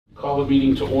Call the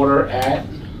meeting to order at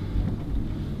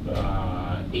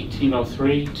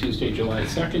 18:03, Tuesday, July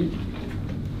 2nd.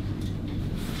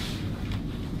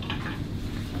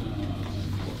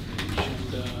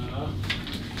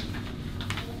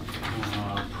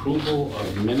 Approval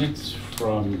of minutes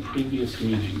from previous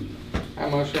meeting. I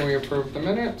motion we approve the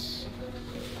minutes.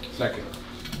 Second.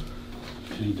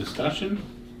 Any discussion?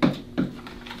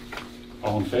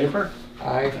 All in favor?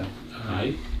 Aye.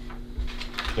 Aye.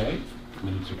 Okay,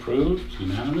 minutes approved,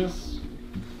 unanimous.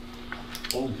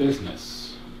 Old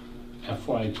business,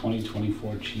 FY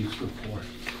 2024 Chiefs Report.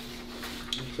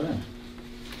 Okay.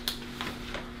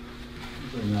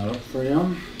 Bring that up for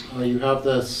you. You have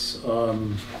this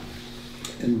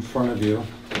in front of you.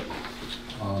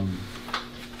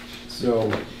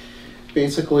 So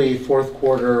basically, fourth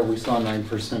quarter, we saw a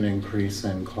 9% increase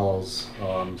in calls,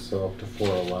 so up to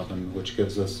 411, which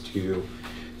gives us to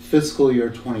fiscal year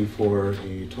 24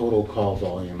 a total call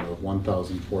volume of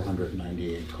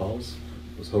 1,498 calls.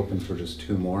 I was hoping for just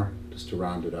 2 more, just to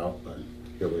round it out, but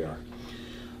here we are.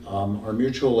 Our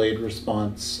mutual aid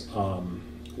response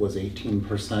was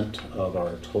 18% of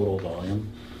our total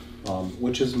volume,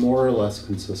 which is more or less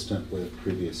consistent with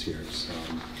previous years.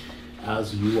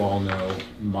 As you all know,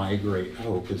 my great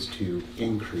hope is to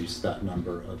increase that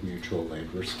number of mutual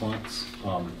aid response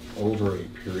over a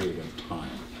period of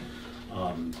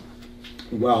time,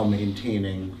 while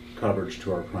maintaining coverage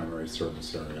to our primary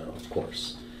service area, of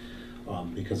course,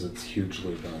 because it's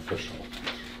hugely beneficial.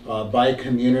 By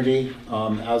community,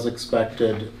 as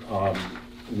expected,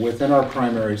 within our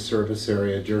primary service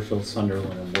area, Deerfield,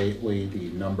 Sunderland, and Whately, the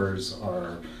numbers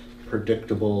are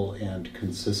predictable and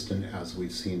consistent as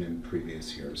we've seen in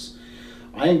previous years.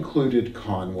 I included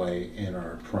Conway in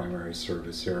our primary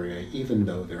service area, even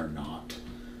though they're not.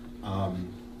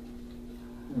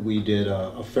 We did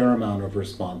a fair amount of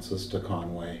responses to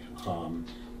Conway,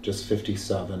 just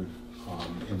 57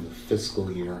 in the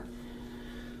fiscal year.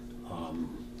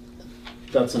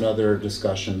 That's another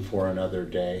discussion for another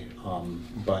day,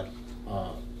 but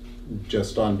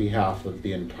just on behalf of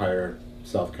the entire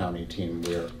South County team,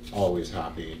 we're always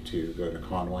happy to go to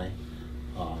Conway.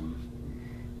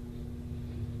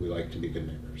 We like to be good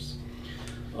neighbors.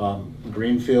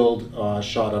 Greenfield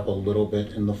shot up a little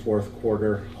bit in the fourth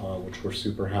quarter, which we're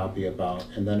super happy about.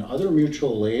 And then other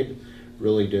mutual aid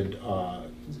really did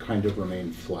kind of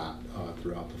remain flat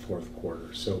throughout the fourth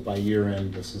quarter. So by year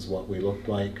end, this is what we looked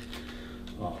like.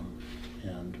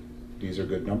 And these are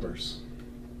good numbers.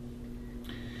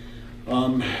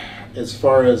 As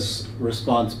far as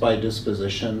response by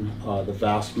disposition, the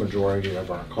vast majority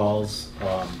of our calls,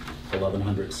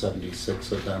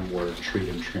 1,176 of them were treat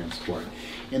and transport.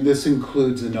 And this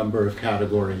includes a number of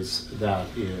categories that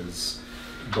is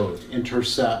both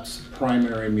intercepts,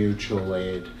 primary mutual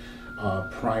aid,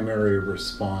 primary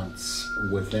response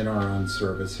within our own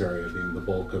service area being the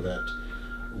bulk of it.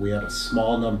 We had a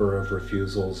small number of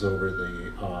refusals over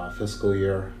the fiscal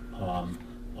year,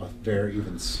 a very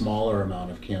even smaller amount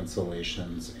of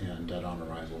cancellations, and dead on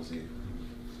arrivals,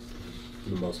 for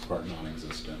the most part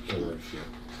non-existent. There were a few.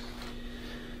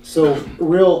 So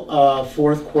real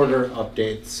fourth quarter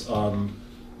updates.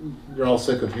 You're all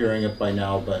sick of hearing it by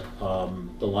now, but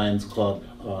the Lions Club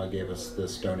gave us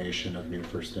this donation of new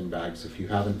First In bags. If you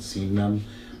haven't seen them,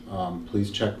 please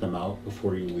check them out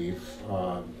before you leave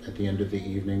at the end of the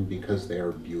evening, because they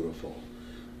are beautiful.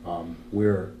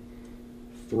 We're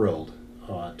thrilled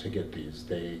to get these.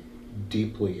 They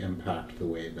deeply impact the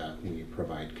way that we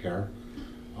provide care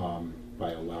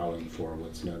by allowing for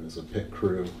what's known as a pit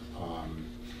crew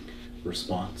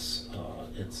response.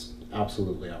 It's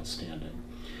absolutely outstanding.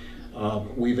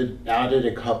 We've added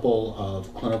a couple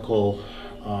of clinical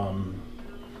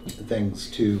things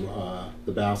to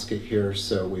the basket here.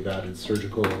 So we've added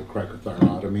surgical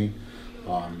cricothyrotomy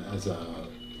as a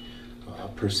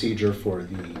procedure for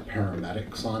the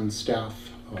paramedics on staff.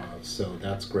 So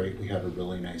that's great. We had a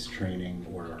really nice training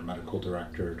where our medical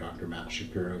director, Dr. Matt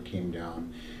Shapiro, came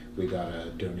down. We got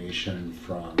a donation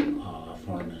from a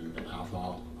farm in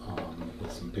Athol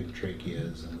with some pig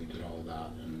tracheas, and we did all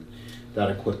that. And that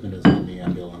equipment is in the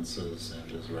ambulances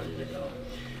and is ready to go.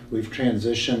 We've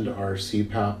transitioned our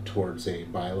CPAP towards a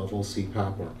bi-level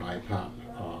CPAP or BiPAP,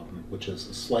 which is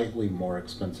a slightly more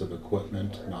expensive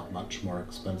equipment, not much more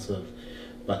expensive,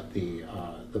 but the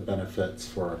benefits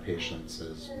for our patients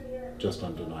is just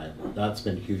undeniable. That's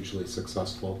been hugely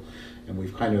successful, and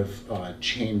we've kind of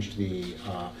changed the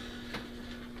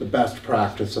best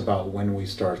practice about when we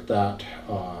start that.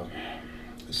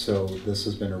 So this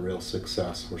has been a real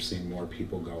success. We're seeing more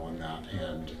people go on that,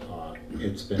 and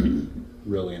it's been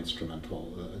really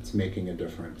instrumental. It's making a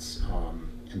difference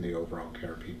in the overall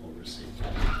care people receive.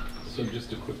 So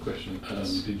just a quick question.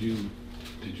 Did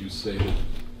you say that,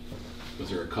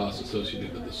 was there a cost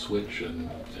associated with the switch and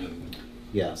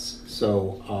Yes,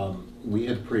 so we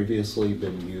had previously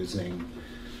been using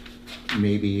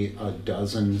maybe a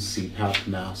dozen CPAP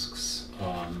masks,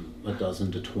 a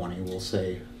dozen to 20, we'll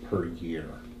say, per year.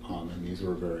 And these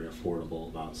were very affordable,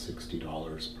 about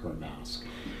 $60 per mask.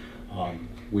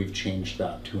 We've changed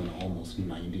that to an almost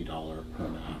 $90 per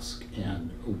mask, and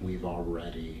we've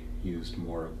already used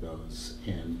more of those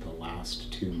in the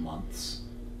last 2 months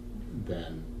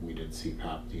than we did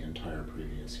CPAP the entire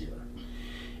previous year.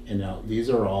 And now these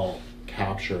are all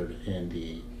captured in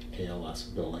the ALS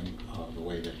billing, the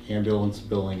way that ambulance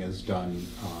billing is done,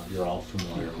 you're all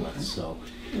familiar with. So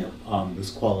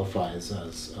this qualifies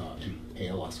as an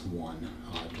ALS 1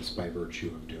 just by virtue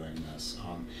of doing this.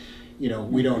 You know,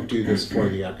 we don't do this for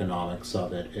the economics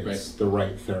of it. It's Right. the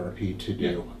right therapy to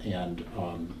do. And,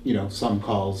 you know, some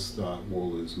calls we'll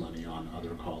lose money on,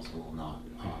 other calls will not.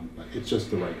 But it's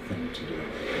just the right thing to do.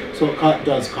 So it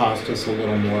does cost us a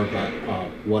little more, but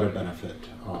what a benefit.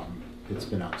 It's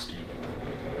been outstanding.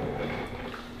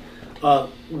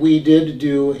 We did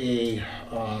do a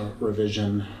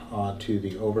revision to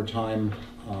the overtime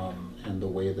and the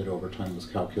way that overtime was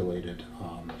calculated.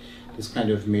 This kind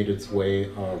of made its way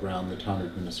around the town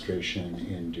administration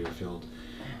in Deerfield,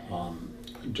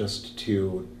 just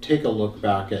to take a look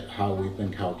back at how we've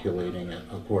been calculating it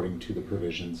according to the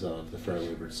provisions of the Fair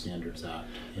Labor Standards Act.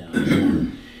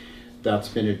 And that's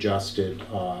been adjusted.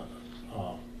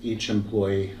 Each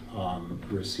employee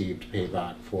received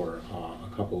payback for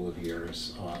a couple of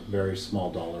years, very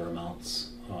small dollar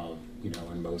amounts, you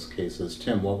know, in most cases.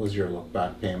 Tim, what was your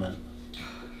look-back payment?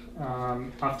 Off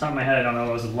the top of my head, I don't know.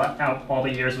 It was out all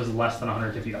the years was less than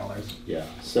 $150. Yeah,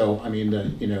 so I mean,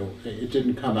 you know, it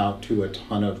didn't come out to a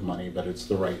ton of money, but it's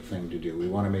the right thing to do. We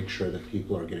want to make sure that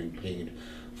people are getting paid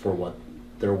for what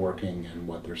they're working and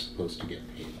what they're supposed to get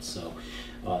paid. So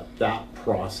that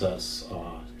process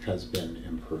has been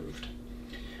improved.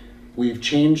 We've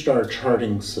changed our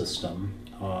charting system.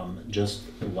 Just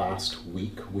last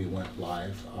week we went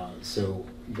live. So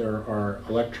there are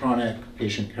electronic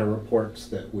patient care reports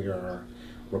that we are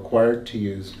required to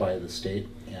use by the state,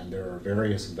 and there are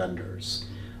various vendors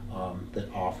that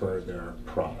offer their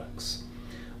products.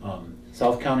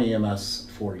 South County EMS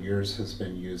for years has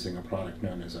been using a product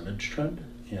known as ImageTrend,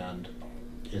 and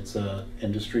it's a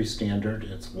industry standard.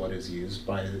 It's what is used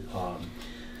by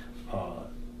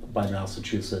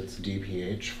Massachusetts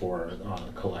DPH for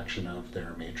collection of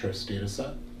their matrix data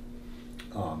set.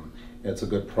 It's a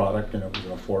good product, and it was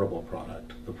an affordable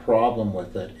product. The problem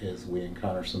with it is we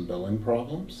encounter some billing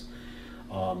problems,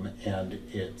 and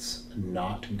it's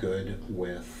not good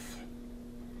with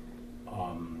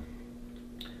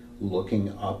looking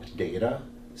up data.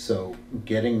 So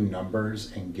getting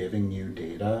numbers and giving you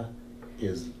data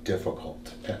is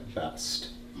difficult at best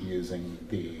using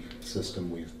the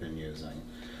system we've been using.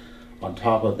 On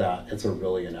top of that, it's a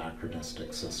really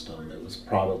anachronistic system. It was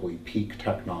probably peak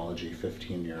technology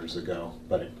 15 years ago,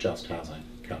 but it just hasn't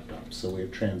kept up. So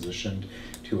we've transitioned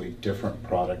to a different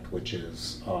product, which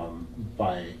is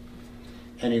by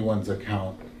anyone's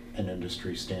account an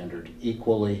industry standard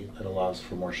equally. It allows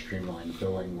for more streamlined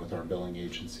billing with our billing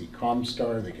agency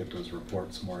Comstar. They get those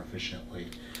reports more efficiently.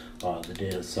 The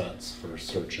data sets for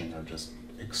searching are just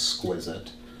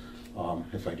exquisite,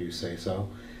 if I do say so.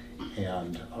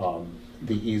 And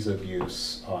the ease of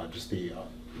use, just the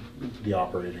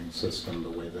operating system,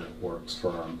 the way that it works for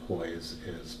our employees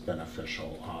is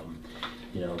beneficial.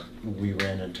 You know, we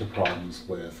ran into problems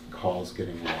with calls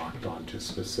getting locked onto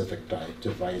specific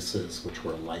devices which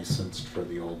were licensed for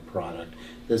the old product.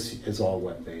 This is all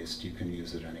web-based. You can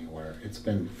use it anywhere. It's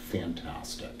been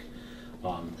fantastic.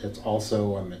 It's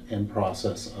also in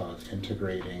process of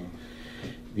integrating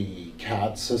the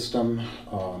CAD system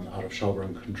out of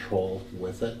Shelburne Control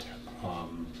with it.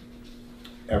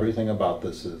 Everything about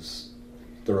this is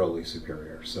thoroughly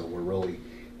superior, so we're really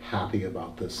happy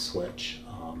about this switch,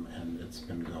 and it's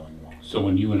been going well. So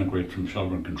when you integrate from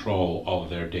Shelburne Control, all of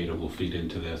their data will feed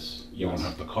into this. You won't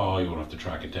have to call, you won't have to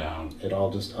track it down. It all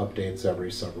just updates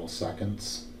every several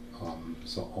seconds,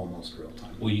 so almost real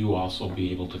time. Will you also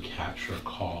be able to capture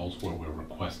calls where we're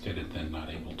requested and then not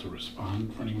able to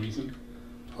respond for any reason?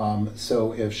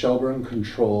 So if Shelburne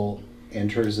Control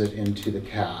enters it into the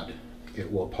CAD,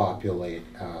 it will populate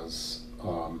as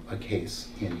a case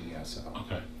in ESO.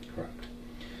 Okay. Correct.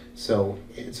 So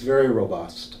it's very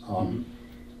robust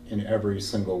in every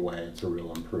single way. It's a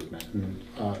real improvement. And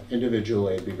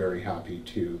individually, I'd be very happy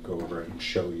to go over and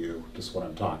show you just what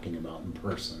I'm talking about in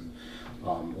person,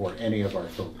 or any of our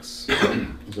folks.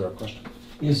 Is there a question?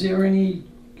 Is there any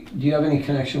Do you have any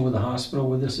connection with the hospital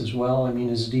with this as well? I mean,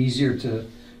 is it easier to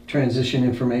transition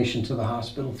information to the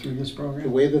hospital through this The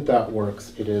program? way that that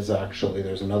works, it is actually,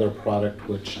 there's another product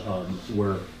which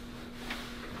we're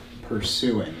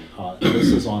pursuing. This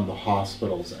is on the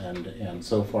hospital's end, and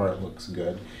so far it looks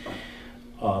good.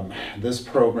 This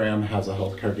program has a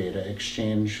healthcare data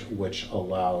exchange, which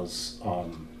allows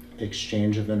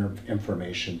exchange of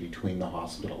information between the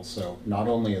hospitals. So not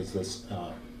only is this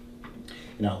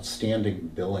an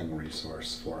outstanding billing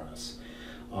resource for us,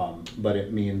 but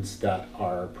it means that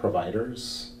our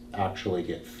providers actually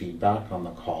get feedback on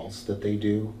the calls that they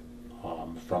do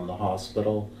from the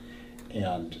hospital,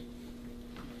 and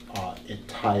it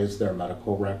ties their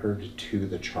medical record to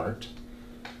the chart.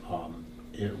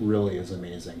 It really is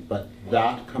amazing, but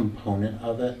that component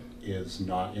of it is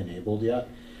not enabled yet.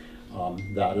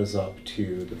 That is up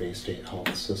to the Bay State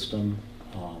Health System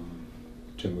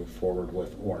to move forward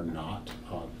with or not,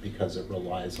 because it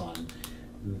relies on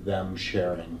them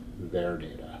sharing their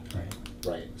data.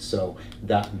 Right. So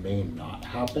that may not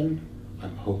happen.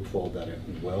 I'm hopeful that it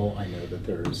will. I know that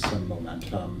there is some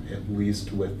momentum, at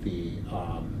least with the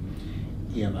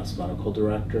EMS medical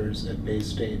directors at Bay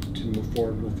State, to move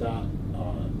forward with that.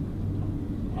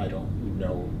 I don't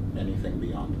know anything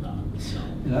beyond that. So.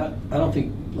 And I don't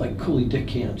think, like, Cooley Dick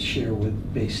can't share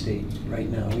with Bay State right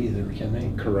now either, can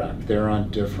they? Correct. They're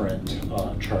on different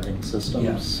charting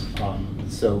systems. Yeah.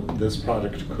 So this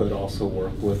product could also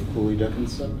work with Cooley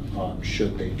Dickinson,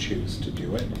 should they choose to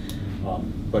do it.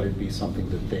 But it'd be something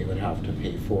that they would have to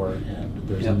pay for, and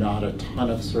there's Yep. not a ton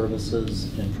of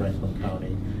services in Franklin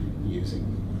County using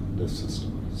this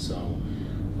system. So,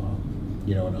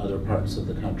 you know, in other parts of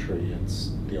the country,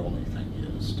 it's the only thing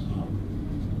used.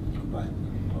 But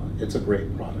it's a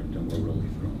great product, and we're really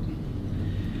thrilled.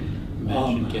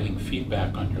 Imagine getting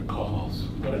feedback on your calls.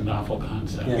 What a novel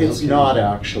concept. Yeah. It's Okay. not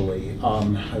actually.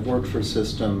 I've worked for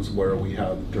systems where we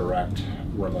have direct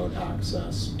remote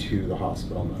access to the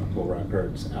hospital medical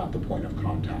records at the point of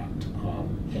contact,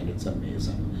 and it's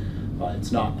amazing.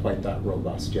 It's not quite that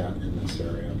robust yet in this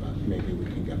area, but maybe we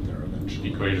can get there It'd eventually.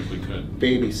 be great if we could.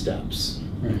 Baby steps.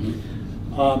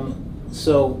 Right.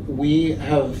 So we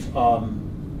have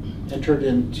entered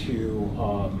into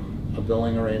a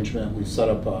billing arrangement. We've set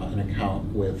up an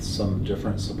account with some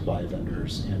different supply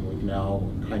vendors, and we've now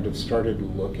kind of started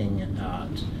looking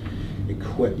at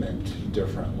equipment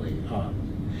differently.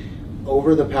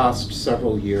 Over the past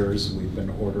several years, we've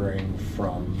been ordering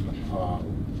from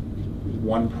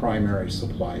one primary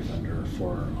supply vendor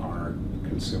for our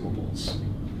consumables,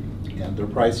 and their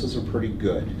prices are pretty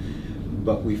good,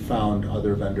 but we found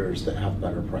other vendors that have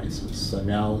better prices. So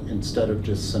now, instead of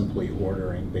just simply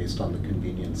ordering based on the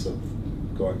convenience of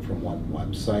going from one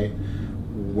website,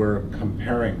 we're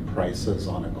comparing prices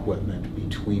on equipment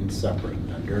between separate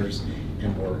vendors,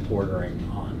 and we're ordering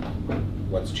on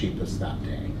what's cheapest that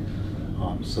day.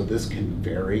 So this can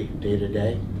vary day to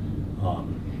day.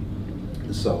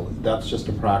 So that's just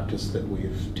a practice that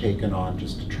we've taken on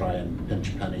just to try and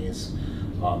pinch pennies.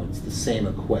 It's the same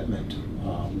equipment,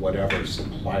 whatever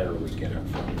supplier we get it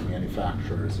from. The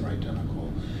manufacturers are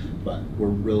identical, but we're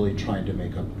really trying to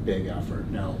make a big effort.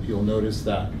 Now, you'll notice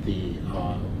that the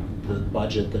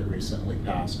budget that recently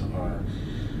passed, our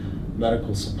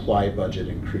medical supply budget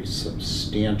increased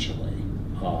substantially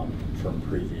from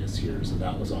previous years, and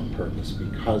that was on purpose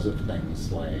because of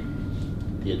things like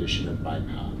the addition of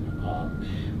BiPAP.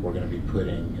 We're going to be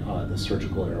putting the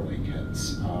surgical airway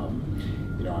kits.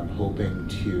 You know, I'm hoping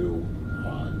to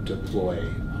deploy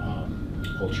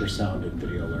ultrasound and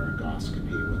video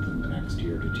laryngoscopy within the next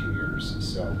year to 2 years.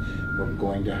 So we're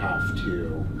going to have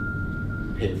to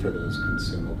pay for those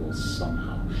consumables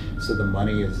somehow. So the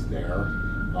money is there,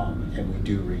 and we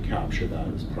do recapture that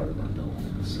as part of our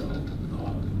billing. So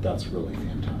that's really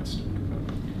fantastic.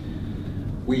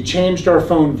 We changed our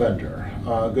phone vendor.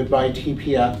 Goodbye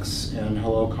TPX and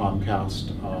hello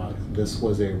Comcast. This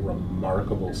was a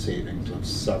remarkable savings of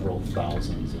several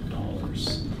thousands of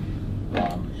dollars.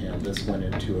 And this went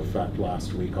into effect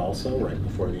last week also, right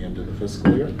before the end of the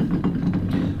fiscal year.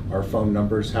 Our phone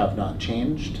numbers have not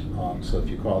changed, so if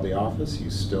you call the office,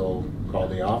 you still call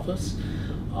the office.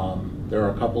 There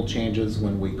are a couple changes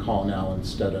when we call now.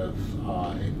 Instead of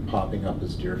it popping up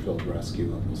as Deerfield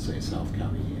Rescue, it will say South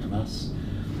County EMS.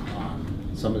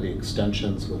 Some of the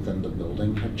extensions within the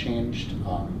building have changed,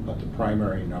 but the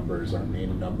primary numbers, our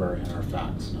main number and our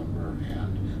fax number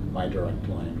and my direct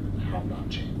line, have not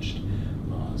changed.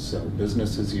 So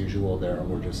business as usual there.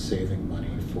 We're just saving money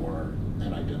for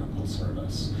an identical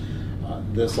service.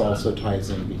 This also ties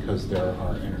in because there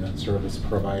are internet service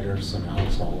providers, so now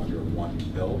it's all under one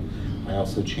bill. I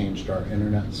also changed our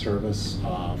internet service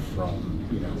from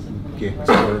gig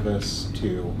service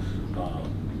to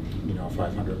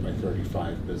 500 by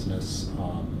 35 business,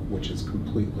 which is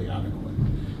completely adequate.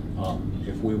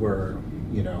 If we were,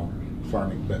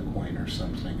 farming Bitcoin or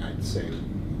something, I'd say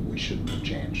we shouldn't have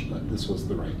changed, but this was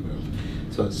the right move.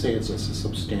 So it saves us a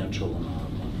substantial amount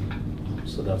of money.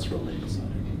 So that's really exciting.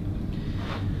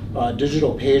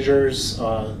 Digital pagers,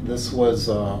 this was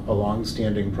a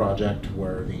long-standing project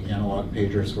where the analog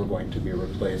pagers were going to be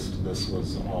replaced. This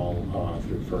was all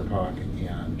through FERCog,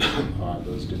 and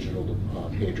those digital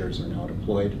pagers are now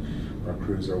deployed. Our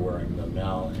crews are wearing them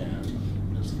now, and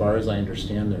as far as I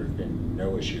understand, there have been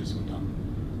no issues with them.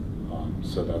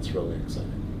 So that's really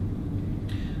exciting.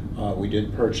 We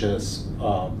did purchase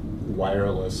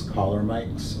wireless collar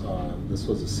mics. This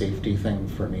was a safety thing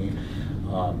for me.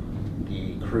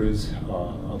 The crews,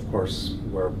 of course,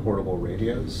 wear portable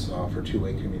radios for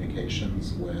two-way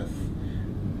communications with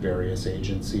various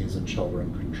agencies and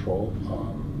children control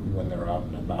when they're out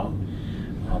and about.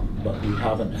 But we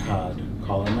haven't had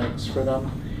collar mics for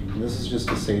them. And this is just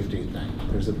a safety thing.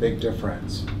 There's a big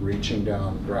difference reaching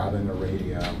down, grabbing a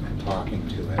radio, and talking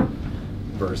to it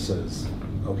versus,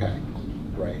 okay,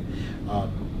 right?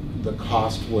 The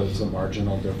cost was a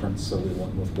marginal difference, so we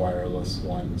went with wireless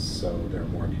ones, so they're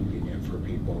more convenient for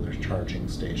people. There's charging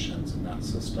stations in that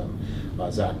system.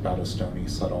 Zach Battistoni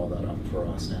set all that up for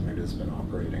us, and it has been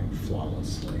operating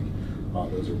flawlessly.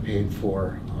 Those are paid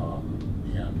for,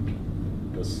 and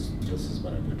this has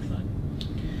been a good thing.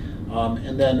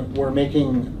 And then we're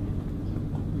making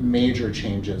major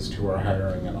changes to our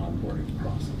hiring and onboarding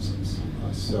processes.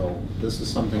 So this is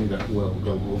something that we'll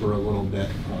go over a little bit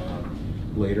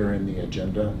later in the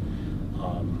agenda.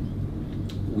 I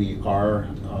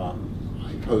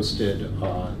posted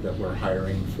that we're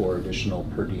hiring for additional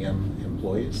per diem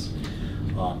employees.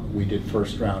 We did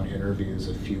first round interviews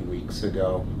a few weeks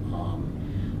ago.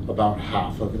 About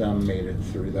half of them made it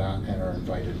through that and are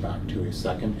invited back to a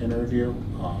second interview,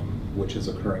 which is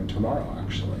occurring tomorrow,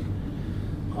 actually.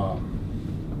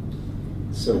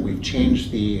 So we've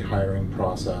changed the hiring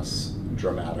process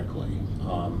dramatically.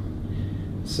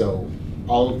 So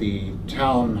all of the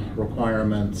town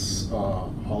requirements,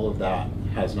 all of that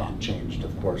has not changed.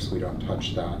 Of course, we don't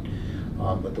touch that.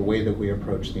 But the way that we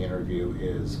approach the interview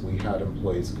is we had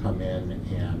employees come in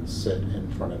and sit in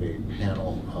front of a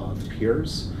panel of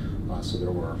peers. So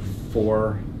there were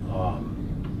 4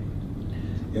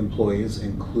 employees,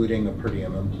 including a per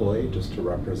diem employee, just to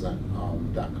represent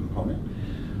that component.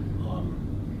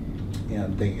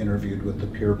 And they interviewed with the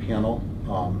peer panel,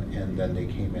 and then they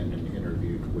came in and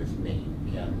interviewed with me.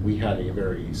 And we had a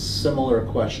very similar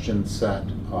question set,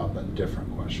 but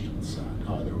different question set.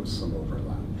 There was some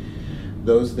overlap.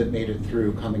 Those that made it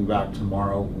through coming back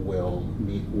tomorrow will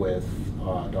meet with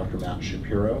Dr. Matt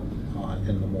Shapiro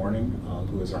in the morning,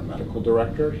 who is our medical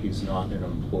director. He's not an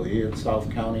employee at South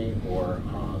County or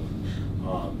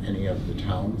any of the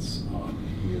towns.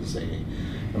 He is a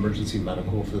emergency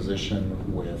medical physician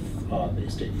with Bay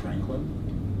State Franklin.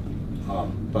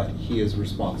 But he is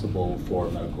responsible for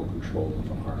medical control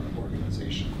of our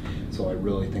organization. So I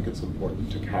really think it's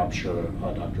important to capture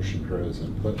Dr. Shapiro's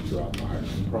input throughout the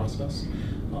hiring process,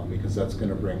 because that's going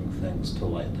to bring things to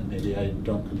light that maybe I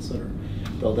don't consider.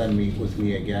 They'll then meet with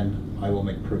me again. I will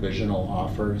make provisional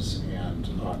offers and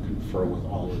confer with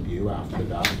all of you after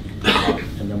that.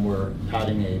 And then we're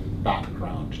adding a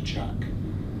background check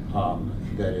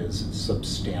that is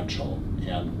substantial,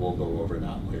 and we'll go over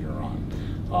that later on.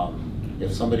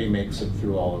 If somebody makes it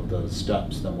through all of those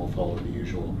steps, then we'll follow the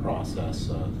usual process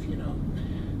of,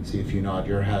 see if you nod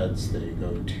your heads, they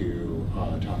go to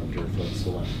Town of Deerfield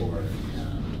Select Board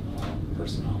and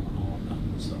personnel and all of that.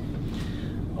 So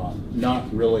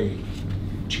not really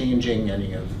changing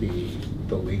any of the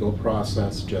legal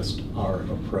process, just our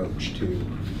approach to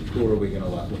who are we going to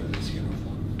let wear this uniform.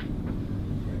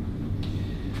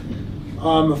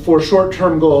 For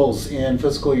short-term goals in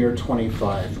fiscal year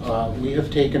 25, we have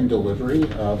taken delivery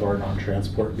of our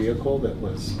non-transport vehicle that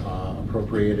was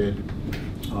appropriated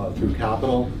through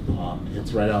capital.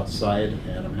 It's right outside,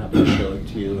 and I'm happy to show it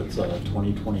to you. It's a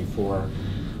 2024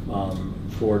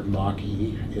 Ford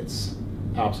Mach-E. It's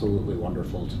absolutely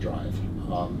wonderful to drive.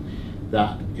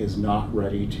 That is not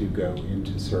ready to go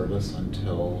into service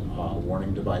until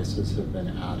warning devices have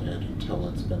been added, until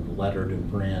it's been lettered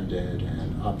and branded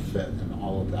and upfit and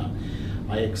all of that.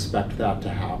 I expect that to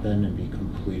happen and be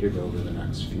completed over the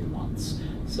next few months.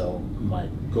 So my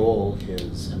goal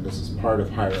is, and this is part of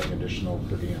hiring additional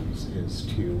per diems, is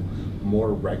to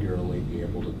more regularly be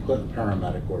able to put a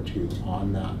paramedic or 2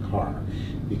 on that car,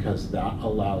 because that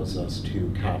allows us to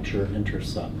capture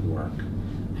intercept work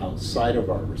outside of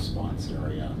our response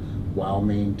area while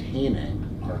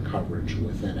maintaining our coverage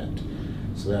within it.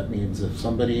 So that means if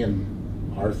somebody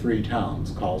in our 3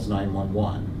 towns calls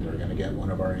 911, they're gonna get one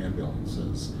of our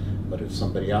ambulances. But if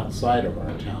somebody outside of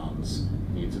our towns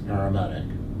needs a paramedic,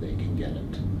 they can get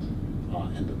it.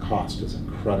 And the cost is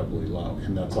incredibly low,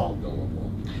 and that's all billable.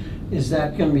 Is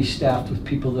that gonna be staffed with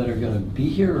people that are gonna be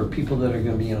here, or people that are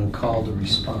gonna be on call to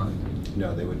respond?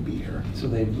 No, they would be here. So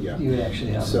they, Yeah. you would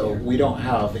actually have them So here? we don't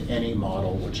have any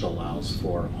model which allows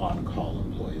for on-call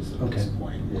employees at this Okay.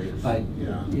 point.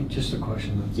 Just a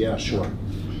question. That's- Yeah, sure.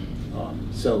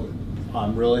 So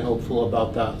I'm really hopeful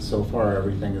about that. So far,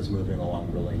 everything is moving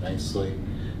along really nicely.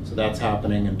 So that's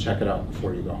happening, and check it out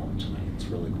before you go home tonight. It's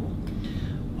really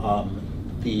cool.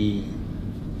 The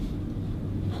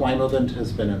Plymouth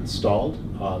has been installed.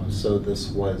 So this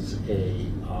was a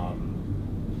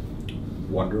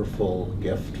wonderful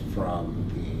gift from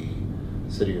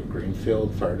the City of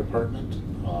Greenfield Fire Department,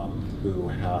 who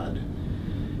had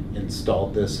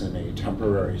installed this in a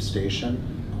temporary station.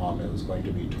 It was going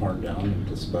to be torn down and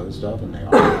disposed of, and they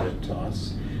offered it to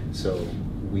us. So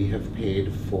we have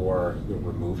paid for the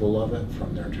removal of it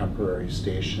from their temporary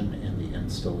station and the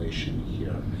installation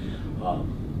here.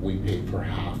 We paid for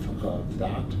half of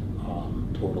that,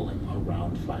 totaling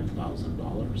around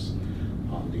 $5,000.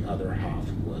 The other half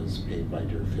was paid by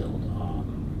Deerfield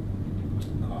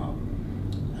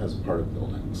as part of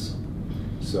buildings.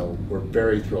 So we're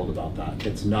very thrilled about that.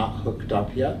 It's not hooked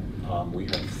up yet. We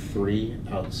have 3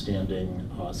 outstanding,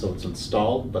 so it's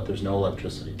installed, but there's no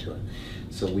electricity to it.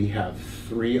 So we have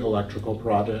 3 electrical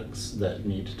projects that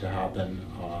need to happen.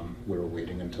 We were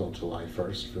waiting until July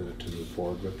 1st to move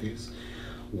forward with these.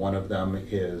 One of them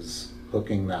is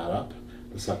hooking that up.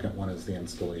 The second one is the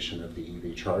installation of the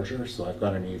EV charger. So I've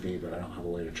got an EV, but I don't have a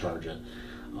way to charge it.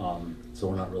 So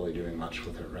we're not really doing much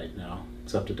with it right now,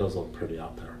 except it does look pretty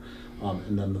out there.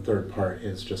 And then the third part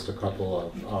is just a couple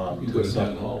of... You go to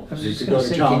town hall. I was You just could gonna go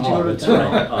to say, town can't you hall, go to that's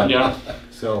town right. hall? Yeah.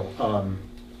 So,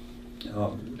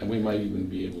 And we might even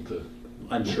be able to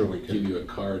I'm sure we give could. you a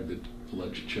card that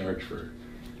lets you charge for,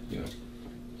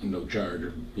 no charge,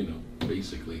 or,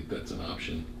 basically, that's an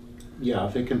option. Yeah,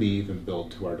 if it can be even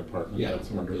billed to our department, Yeah,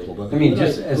 that's or wonderful. billed. But I mean, who would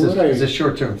just as who a, would as a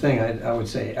short-term thing, I would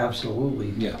say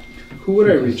absolutely. Yeah. Who would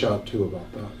I reach out to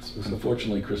about that specifically?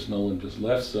 Unfortunately, Chris Nolan just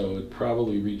left, so I'd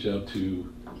probably reach out to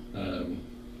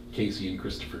Casey and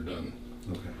Christopher Dunn.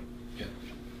 Okay. Yeah.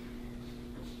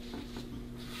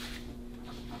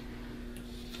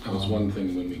 That was one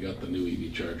thing when we got the new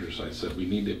EV chargers. I said we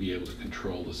need to be able to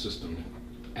control the system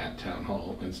at town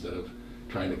hall instead of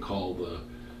trying to call the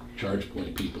charge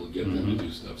point people and get them to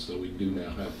do stuff. So we do now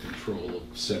have control of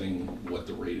setting what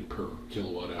the rate per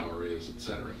kilowatt hour is,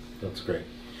 etc. That's great.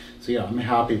 So yeah, I'm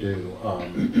happy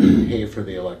to pay for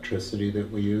the electricity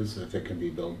that we use if it can be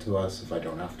billed to us. If I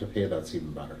don't have to pay, that's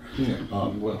even better.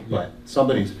 But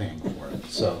somebody's paying for it.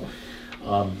 So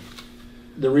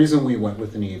the reason we went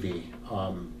with an EV,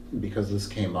 because this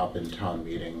came up in town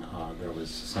meeting, there was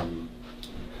some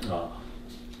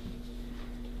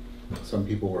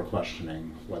people were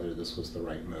questioning whether this was the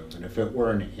right move. And if it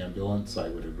were an ambulance, I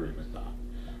would agree with that.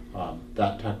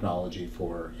 That technology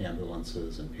for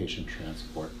ambulances and patient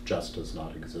transport just does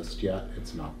not exist yet.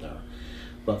 It's not there.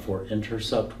 But for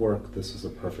intercept work, this is a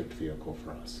perfect vehicle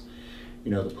for us.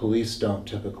 The police don't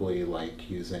typically like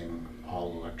using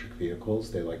all electric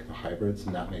vehicles. They like the hybrids,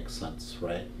 and that makes sense,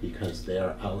 right? Because they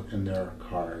are out in their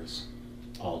cars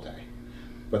all day.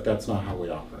 But that's not how we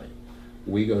operate.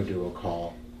 We go do a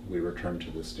call, we return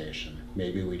to the station.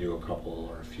 Maybe we do a couple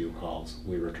or a few calls,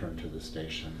 we return to the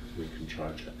station, we can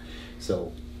charge it.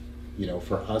 So,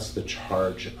 for us, the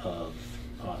charge of,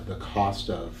 the cost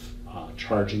of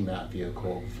charging that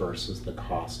vehicle versus the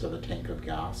cost of a tank of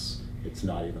gas, it's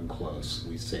not even close.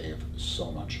 We save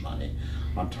so much money.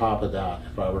 On top of that,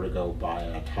 if I were to go buy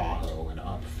a Tahoe and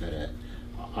upfit it,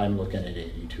 I'm looking at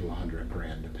 80 to 100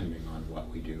 grand depending on what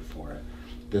we do for it.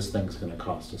 This thing's gonna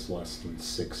cost us less than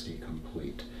 60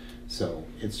 complete. So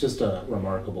it's just a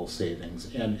remarkable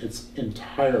savings, and its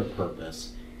entire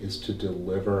purpose is to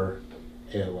deliver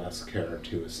ALS care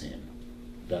to a scene.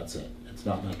 That's it. It's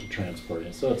not meant to transport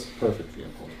it, so it's a perfect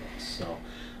vehicle for us. So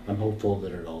I'm hopeful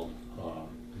that it'll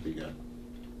be good.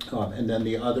 And then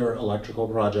the other electrical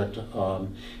project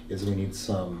is we need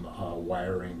some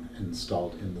wiring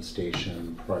installed in the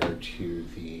station prior to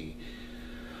the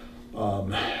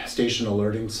station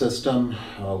alerting system,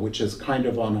 which is kind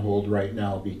of on hold right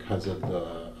now because of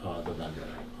the vendor.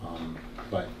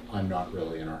 But I'm not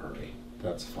really in a hurry.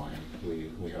 That's fine.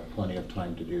 We have plenty of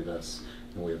time to do this,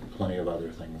 and we have plenty of other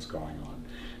things going on.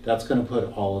 That's going to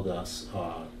put all of us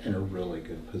in a really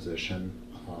good position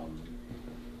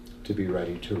to be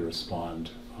ready to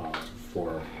respond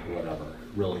for whatever.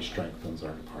 Really strengthens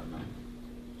our department.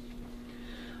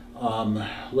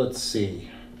 Let's see.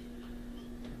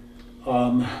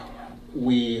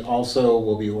 We also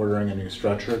will be ordering a new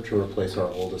stretcher to replace our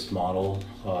oldest model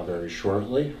very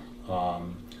shortly.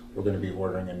 We're going to be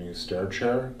ordering a new stair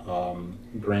chair.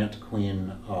 Grant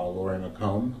Queen Lori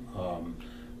McComb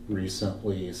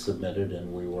recently submitted,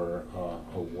 and we were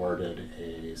awarded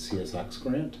a CSX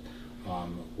grant,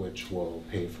 which will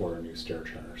pay for a new stair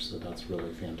chair. So that's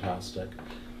really fantastic.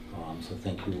 So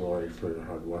thank you, Lori, for your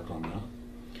hard work on that.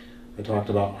 I talked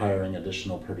about hiring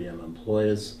additional per diem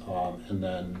employees, and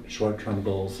then short-term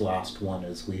goals. Last one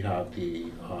is we have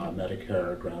the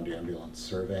Medicare ground ambulance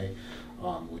survey,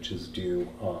 which is due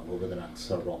over the next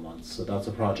several months. So that's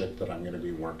a project that I'm going to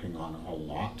be working on a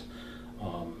lot.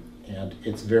 And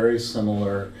it's very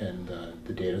similar in the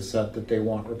data set that they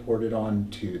want reported on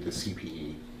to the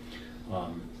CPE.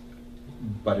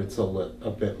 But it's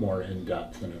a bit more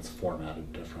in-depth and it's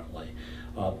formatted differently.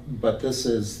 But this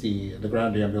is the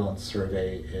ground ambulance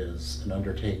survey is an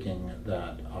undertaking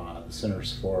that the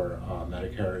Centers for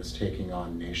Medicare is taking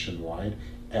on nationwide.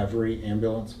 Every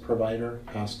ambulance provider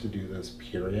has to do this,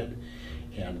 period.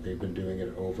 And they've been doing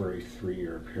it over a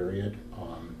 3-year period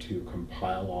to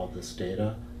compile all this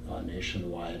data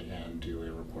nationwide and do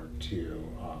a report to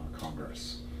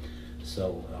Congress.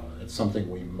 So it's something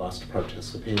we must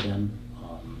participate in,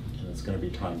 and it's going to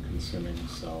be time consuming,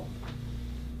 so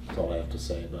that's all I have to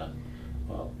say, but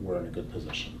we're in a good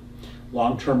position.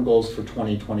 Long-term goals for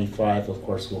 2025, of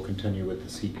course, we'll continue with the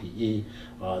CPE.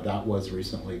 That was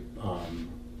recently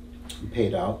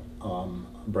paid out.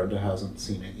 Brenda hasn't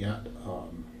seen it yet,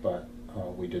 but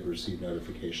we did receive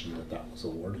notification that that was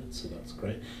awarded, so that's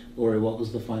great. Lori, what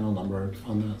was the final number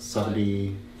on that?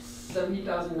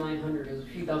 70,900 is a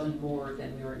few thousand more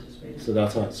than we were anticipating. So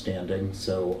that's outstanding.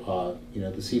 So, you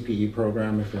know, the CPE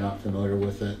program, if you're not familiar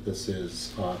with it, this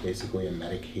is basically a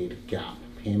Medicaid gap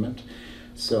payment.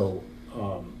 So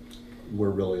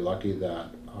we're really lucky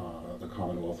that the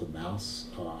Commonwealth of Mass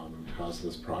has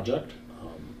this project.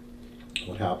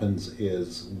 What happens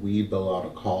is we bill out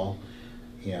a call,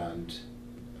 and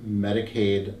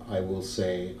Medicaid, I will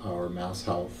say, our Mass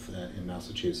Health in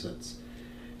Massachusetts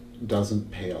doesn't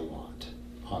pay a lot.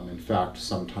 In fact,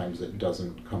 sometimes it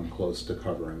doesn't come close to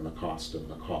covering the cost of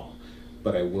the call.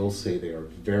 But I will say they are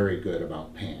very good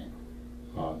about paying.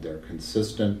 They're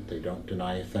consistent, they don't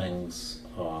deny things,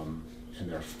 and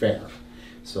they're fair.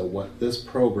 So what this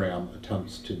program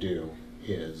attempts to do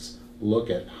is look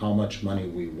at how much money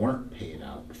we weren't paid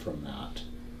out from that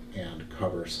and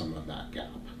cover some of that gap.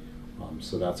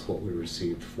 So that's what we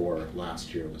received for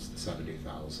last year, was the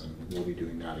 70,000. We'll be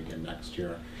doing that again next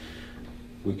year.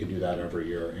 We could do that every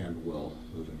year and will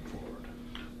moving forward.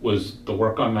 Was the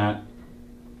work on that,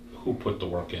 who put the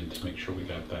work in to make sure we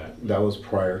got that? That was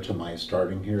prior to my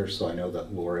starting here, so I know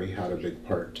that Lori had a big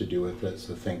part to do with it,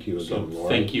 so thank you So again, Lori.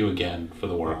 thank you again for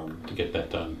the work to get that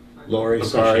done. Lori,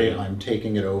 Appreciate sorry, it. I'm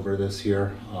taking it over this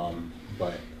year,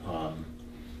 but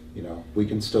you know, we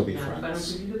can still be If I don't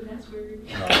friends. give you the password.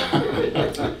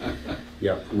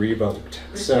 Yep, revoked.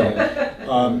 So,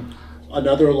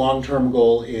 another long-term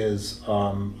goal is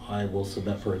I will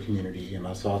submit for a community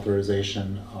EMS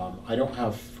authorization. I don't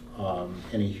have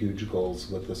any huge goals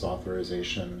with this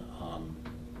authorization.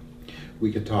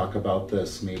 We could talk about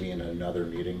this maybe in another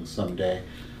meeting someday,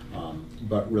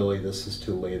 but really this is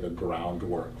to lay the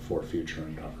groundwork for future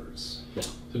endeavors. Yeah.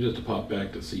 So just to pop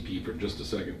back to CP for just a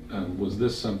second, was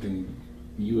this something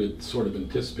you had sort of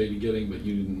anticipated getting, but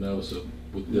you didn't know, so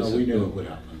with this? No, we knew it would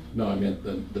happen. No, I meant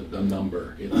the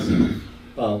number itself.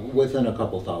 Within a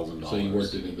couple $1,000s. So you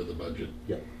worked it into the budget?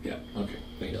 Yep. Yeah, okay,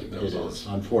 thank you. It That was all. is,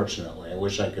 unfortunately. I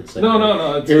wish I could say. No,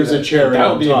 it's- Here's a cherry that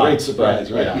on would be a top, great surprise,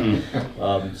 but, right?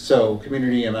 yeah. So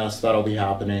community EMS, that'll be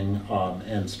happening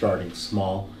and starting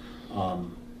small.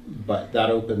 But that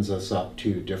opens us up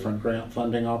to different grant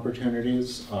funding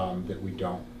opportunities that we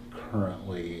don't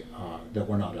currently, that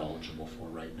we're not eligible for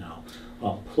right now.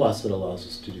 Plus, it allows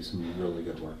us to do some really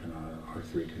good work in our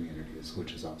 3 communities,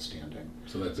 which is outstanding.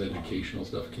 So that's educational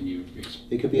stuff, can you?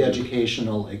 It could be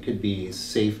educational, it could be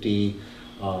safety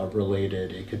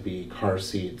related, it could be car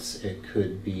seats, it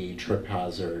could be trip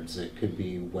hazards, it could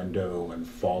be window and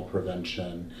fall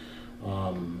prevention,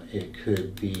 it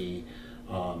could be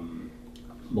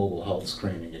mobile health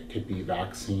screening, it could be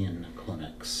vaccine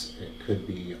clinics, it could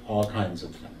be all kinds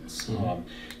of things.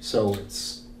 So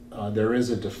it's there is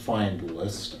a defined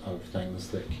list of things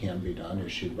that can be done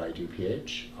issued by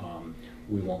DPH.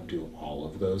 We won't do all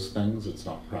of those things, it's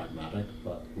not pragmatic,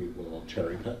 but we will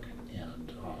cherry pick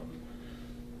and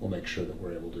we'll make sure that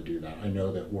we're able to do that. I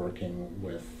know that working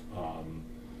with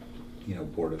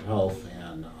Board of Health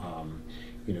and,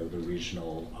 the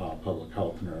regional public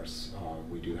health nurse.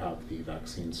 We do have the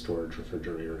vaccine storage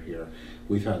refrigerator here.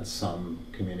 We've had some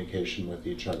communication with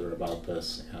each other about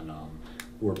this, and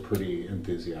we're pretty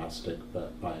enthusiastic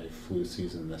that by flu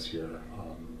season this year,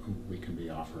 we can be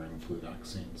offering flu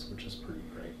vaccines, which is pretty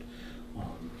great.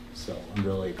 So I'm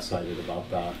really excited about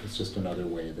that. It's just another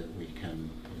way that we can,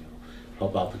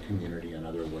 help out the community in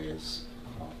other ways.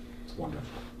 It's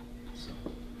wonderful. So,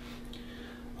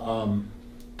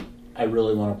 I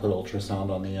really want to put ultrasound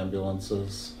on the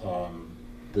ambulances.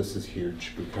 This is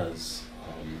huge because,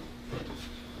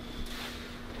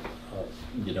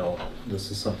 this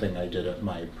is something I did at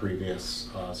my previous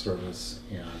service,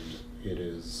 and it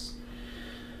is,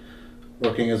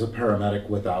 working as a paramedic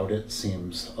without it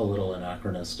seems a little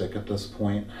anachronistic at this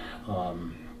point.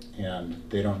 And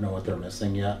they don't know what they're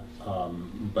missing yet,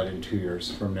 but in 2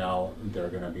 years from now, they're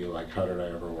going to be like, how did I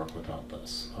ever work without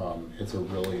this? It's a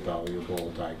really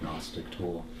valuable diagnostic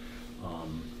tool.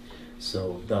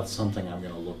 So that's something I'm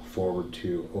going to look forward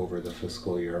to over the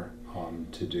fiscal year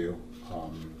to do.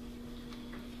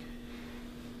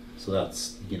 So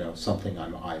that's, something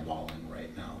I'm eyeballing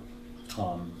right now.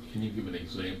 Can you give an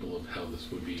example of how this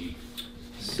would be?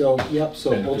 So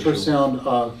Beneficial.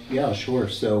 ultrasound, yeah, sure.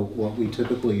 So what we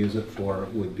typically use it for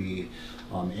would be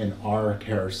in our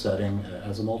care setting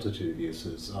as a multitude of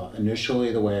uses.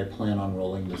 Initially, the way I plan on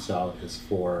rolling this out is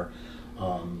for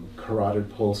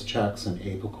carotid pulse checks and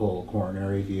apical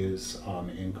coronary views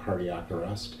in cardiac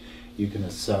arrest. You can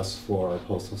assess for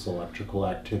pulseless electrical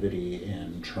activity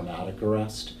in traumatic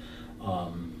arrest,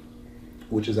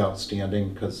 which is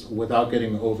outstanding because without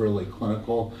getting overly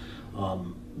clinical,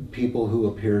 people who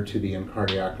appear to be in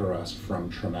cardiac arrest from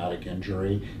traumatic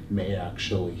injury may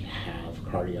actually have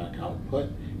cardiac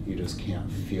output. You just can't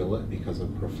feel it because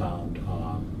of profound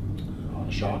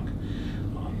shock.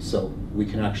 So we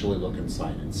can actually look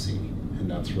inside and see,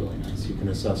 and that's really nice. You can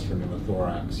assess for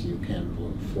pneumothorax. You can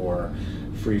look for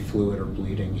free fluid or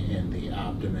bleeding in the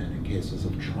abdomen in cases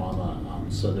of trauma.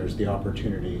 So there's the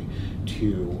opportunity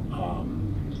to,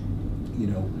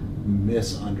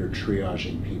 miss under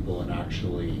triaging people and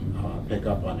actually pick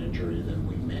up on injury that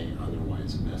we may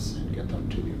otherwise miss and get them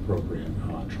to the appropriate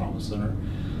trauma center.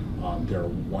 They're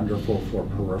wonderful for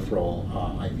peripheral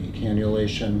IV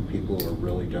cannulation. People who are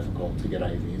really difficult to get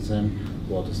IVs in,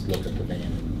 we'll just look at the vein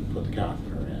and put the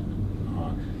catheter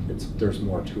in. There's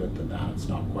more to it than that. It's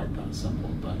not quite that simple,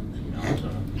 but to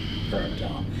pare it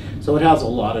down. So it has a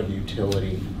lot of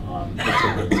utility.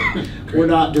 We're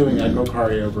not doing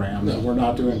echocardiograms. No. We're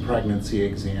not doing pregnancy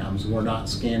exams. We're not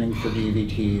scanning for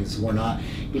DVTs. We're not,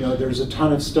 there's a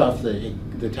ton of stuff that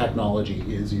the technology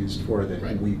is used for that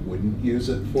Right. we wouldn't use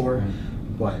it for,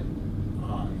 but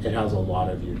it has a lot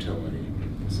of utility.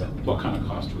 So. What kind of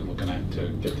cost are we looking at to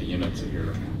get the units that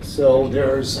you're? So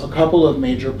there's a couple of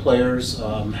major players.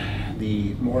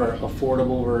 The more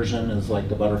affordable version is like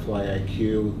the Butterfly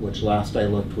IQ, which last I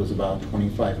looked was about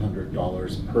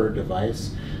 $2,500 per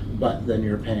device, but then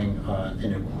you're paying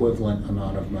an equivalent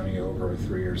amount of money over a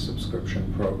 3-year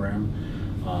subscription program.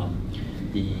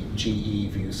 The GE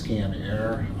ViewScan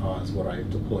Air is what I've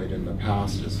deployed in the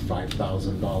past, is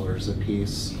 $5,000 a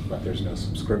piece, but there's no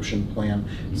subscription plan.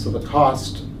 So the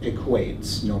cost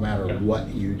equates no matter what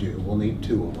you do. We'll need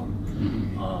 2 of them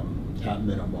at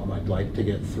minimum. I'd like to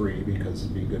get 3 because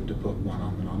it'd be good to put one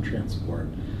on the non-transport.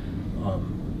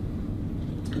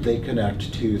 They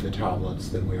connect to the tablets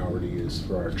that we already use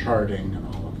for our charting and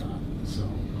all of that. So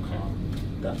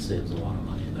that saves a lot of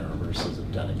money there versus a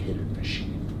dedicated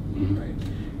machine. Right,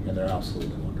 and they're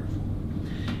absolutely wonderful.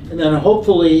 And then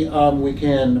hopefully we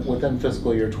can, within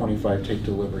fiscal year 25, take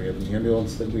delivery of the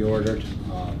ambulance that we ordered.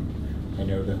 I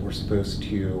know that we're supposed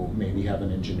to maybe have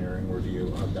an engineering review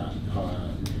of that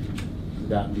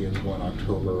vehicle in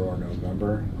October or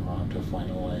November to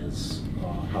finalize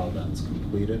how that's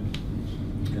completed.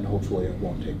 And hopefully it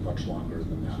won't take much longer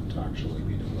than that to actually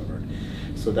be delivered.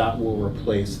 So that will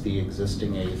replace the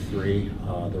existing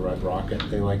A3, the Red Rocket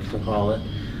they like to call it.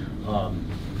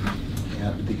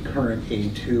 And the current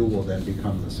A2 will then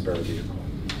become the spare vehicle.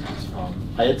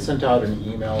 I had sent out an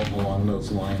email along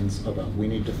those lines about we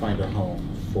need to find a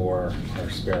home for our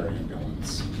spare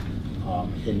ambulance.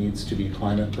 It needs to be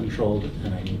climate controlled,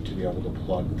 and I need to be able to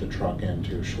plug the truck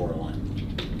into Shoreline.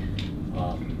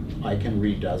 I can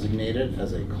redesignate it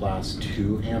as a Class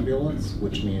 2 ambulance,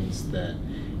 which means that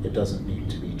it doesn't need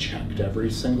to be checked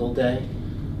every single day,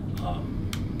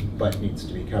 but needs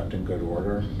to be kept in good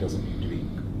order. It doesn't need to be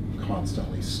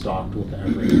constantly stocked with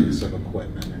every piece of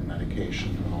equipment and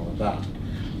medication and all of that.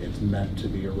 It's meant to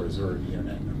be a reserve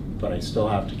unit, but I still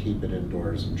have to keep it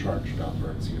indoors and charged up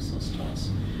or it's useless to us.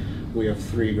 We have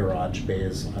 3 garage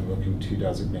bays. I'm looking to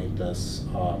designate this,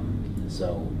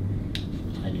 so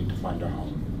I need to find a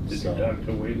home. Did So you talk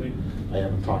to Whately? I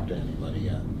haven't talked to anybody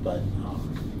yet, but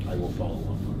I will follow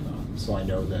up with that. So I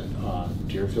know that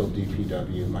Deerfield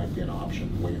DPW might be an option,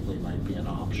 Whately might be an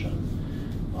option.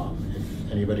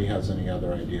 If anybody has any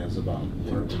other ideas about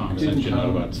where we Tom could- sent you a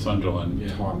note about Sunderland.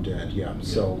 Yeah. Tom did, yeah.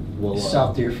 So we'll. Is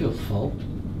South Deerfield full?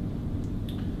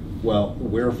 Well,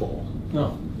 we're full.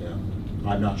 No. Yeah,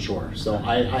 I'm not sure. So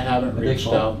I haven't Are they reached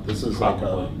full? out. This is like a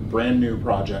Probably. brand new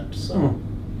project, so. Hmm.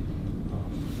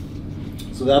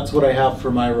 So that's what I have for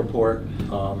my report.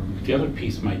 The other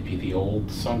piece might be the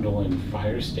old Sunderland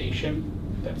Fire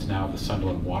Station, that's now the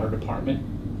Sunderland Water Department.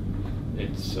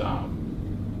 It's,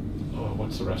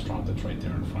 what's the restaurant that's right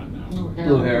there in front now? Blue Heron.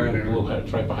 Blue Heron,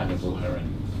 it's right behind the Blue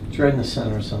Heron. It's right in the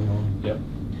center of Sunderland. Yep.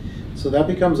 So that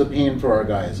becomes a pain for our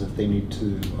guys. If they need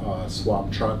to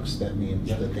swap trucks, that means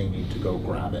Yep. that they need to go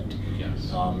grab it.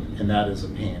 Yes. And that is a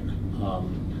pain.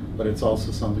 But it's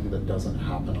also something that doesn't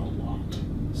happen a lot.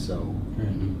 So,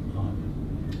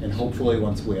 and hopefully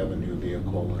once we have a new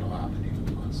vehicle, it'll happen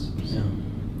even less. So Yeah.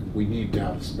 we need to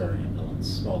have a spare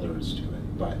ambulance, all there is to it.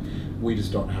 But we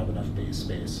just don't have enough base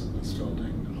space in this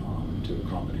building to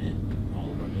accommodate all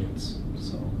of our needs.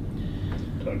 So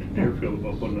Talk to Deerfield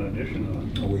about putting an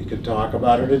addition on. we could talk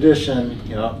about an addition.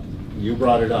 Yep, you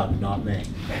brought it up, not me.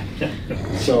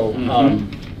 So,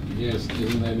 Yes,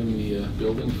 isn't that in the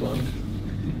building fund?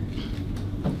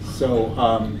 so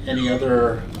any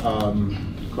other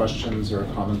questions or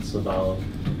comments about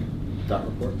that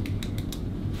report?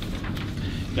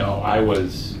 No,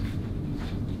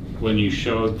 when you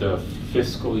showed the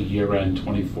fiscal year-end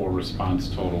 24 response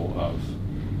total of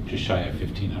just shy of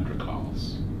 1,500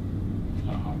 calls.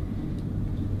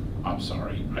 I'm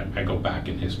sorry, I go back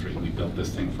in history, we built this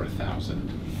thing for 1,000.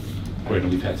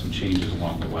 Granted, we've had some changes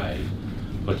along the way,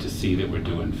 but to see that we're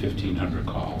doing 1,500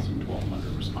 calls and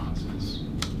 1,200 responses,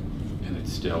 and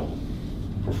it's still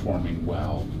performing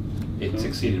well, it's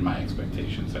exceeded my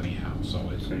expectations anyhow, so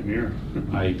it's, Same here.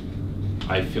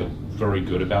 I feel very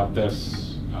good about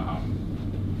this.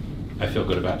 I feel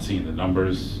good about seeing the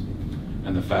numbers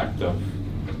and the fact of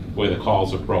where the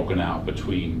calls are broken out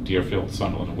between Deerfield,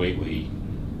 Sunderland, and Whately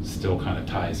still kind of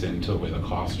ties into where the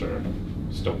costs are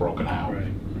still broken out. Right,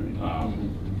 right.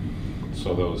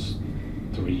 So those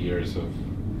 3 years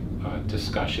of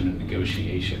discussion and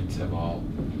negotiations have all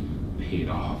paid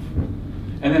off.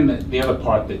 And then the other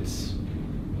part that's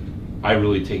I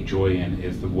really take joy in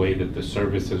is the way that the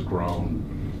service has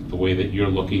grown, the way that you're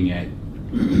looking at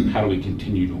how do we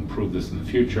continue to improve this in the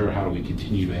future, how do we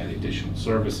continue to add additional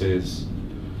services,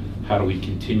 how do we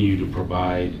continue to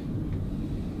provide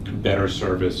better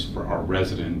service for our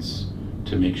residents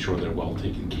to make sure they're well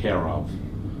taken care of,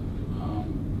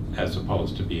 as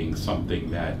opposed to being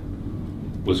something that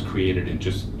was created and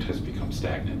just has become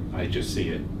stagnant. I just see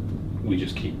it, we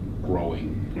just keep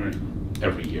growing Right.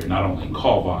 every year, not only in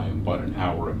call volume, but in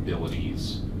our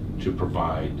abilities to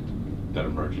provide that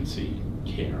emergency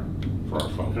care for our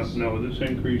folks. Now, with this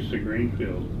increase to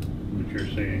Greenfield, which you're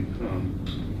saying,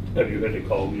 have you had to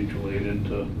call mutual aid in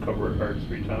to cover our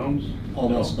 3 towns?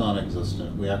 Almost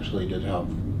non-existent. We actually did have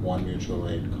one mutual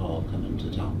aid call come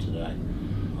into town today,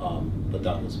 but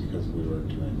that was because we were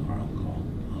doing our own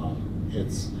call.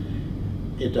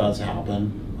 It does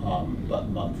happen, but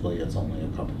monthly it's only a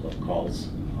couple of calls.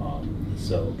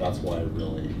 So that's why I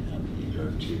really am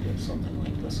eager to get something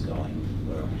like this going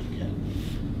where we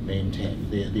can maintain.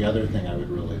 The other thing I would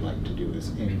really like to do is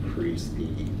increase the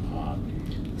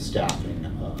staffing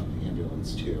of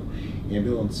Ambulance 2.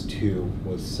 Ambulance 2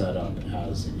 was set up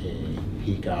as a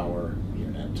peak hour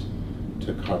unit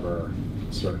to cover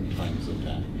certain times of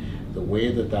day. The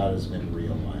way that that has been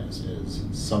realized is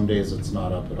some days it's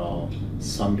not up at all.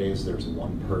 Some days there's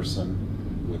one person,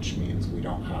 which means we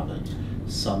don't have it.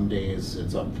 Some days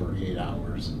it's up for 8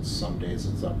 hours, and some days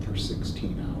it's up for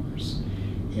 16 hours.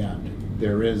 And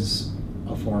there is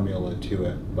a formula to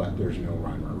it, but there's no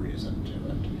rhyme or reason to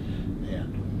it.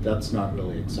 And that's not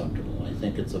really acceptable. I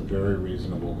think it's a very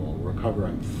reasonable goal. We're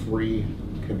covering 3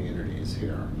 communities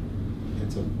here.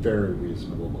 It's a very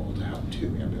reasonable goal to have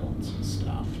 2 ambulances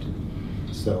staffed.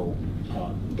 So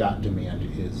that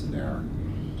demand is there.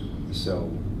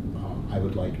 So I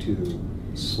would like to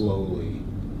slowly,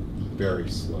 very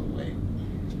slowly,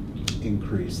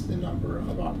 increase the number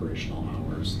of operational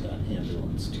hours that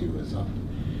Ambulance 2 is up.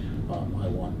 I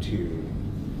want to,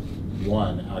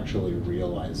 one, actually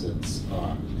realize its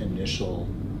initial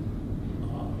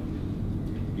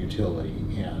utility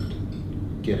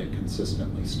and get it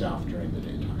consistently staffed during the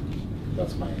daytime.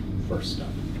 That's my first step.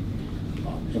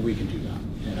 And we can do that.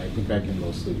 And I think I can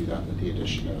mostly do that with the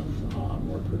addition of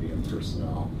more per diem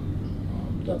personnel.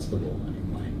 That's the goal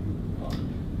anyway.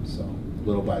 So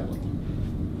little by little.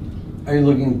 Are you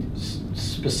looking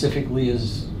specifically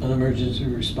as an emergency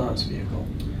response vehicle,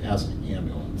 As an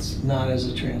ambulance, not as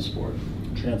a transport?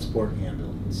 transport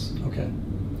ambulance. Okay.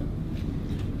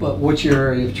 But what's your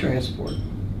area of transport?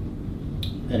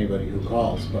 Anybody who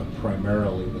calls, but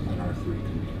primarily within our 3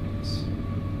 communities.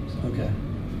 So Okay.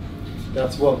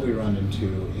 that's what we run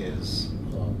into is,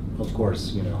 of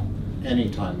course, you know,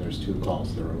 anytime there's 2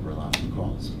 calls, they're overlapping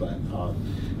calls, but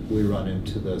we run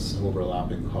into this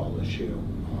overlapping call issue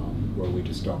where we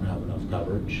just don't have enough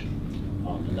coverage,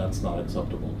 and that's not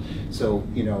acceptable. So,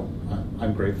 you know,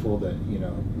 I'm grateful that, you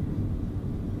know,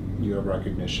 you have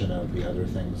recognition of the other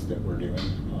things that we're doing,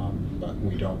 but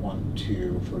we don't want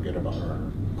to forget about our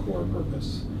core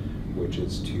purpose, which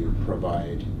is to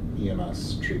provide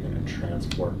EMS treatment and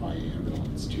transport by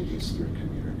ambulance to these 3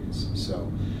 communities. So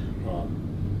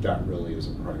that really is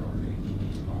a priority.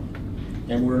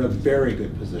 And we're in a very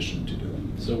good position to do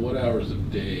it. So what hours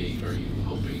of day are you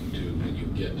hoping to, when you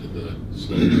get to the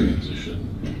slow transition,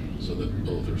 so that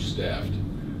both are staffed?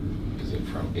 Is it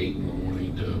from 8 in the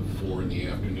morning to 4 in the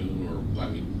afternoon,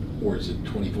 or is it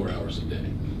 24 hours a day?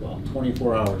 Well,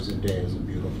 24 hours a day is a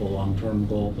beautiful long-term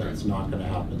goal, but it's not going to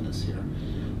happen this year.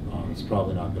 It's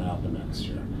probably not going to happen next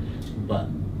year. But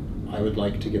I would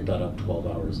like to get that up 12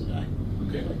 hours a day,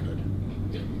 Okay. if I could.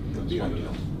 Yeah, That'd be that's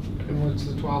ideal. And what's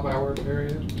the 12-hour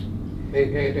period?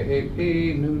 8A to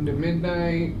 8P, noon to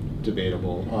midnight?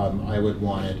 Debatable. I would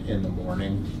want it in the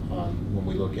morning. When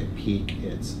we look at peak,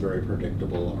 it's very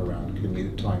predictable around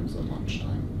commute times and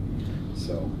lunchtime.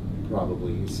 So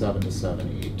probably 7 to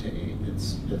 7, 8 to 8.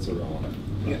 It's irrelevant.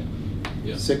 Yeah.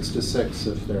 6 to 6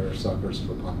 if they're suckers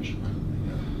for punishment.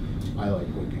 I like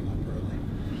waking up early.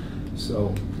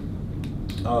 So,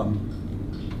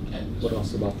 what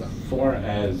else about that? For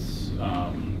as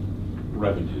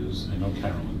revenues, I know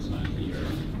Carolyn's not here.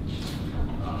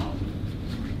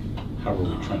 How are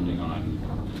we trending on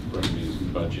revenues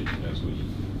and budget as we?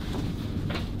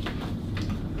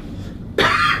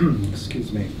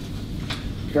 Excuse me.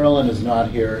 Carolyn is not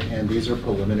here, and these are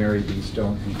preliminary. These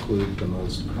don't include the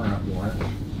most current warrant.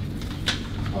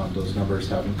 Those numbers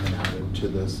haven't been added to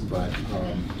this, but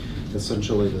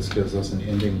essentially this gives us an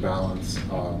ending balance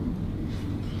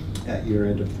at year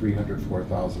end of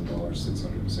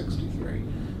 $304,663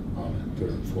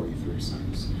 and 43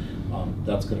 cents.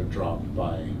 That's going to drop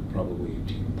by probably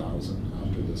 18,000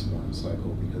 after this warrant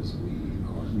cycle because we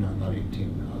are not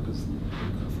 18 because we're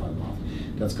going to 5 off.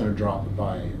 That's going to drop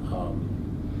by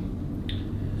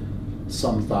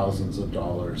some thousands of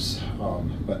dollars,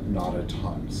 but not a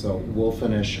ton. So we'll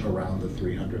finish around the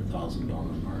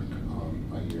 $300,000 mark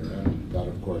a year, and that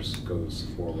of course goes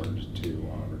forward to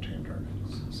retained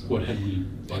earnings. So What had we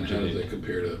And how does that budgeted?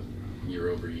 compare to year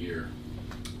over year?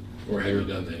 Or have you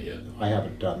done that yet? I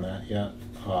haven't done that yet,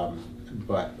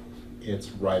 but it's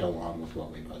right along with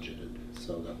what we budgeted,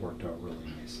 so that worked out really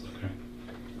nicely. Okay.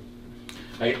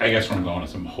 I guess where I'm going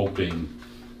is I'm hoping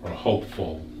or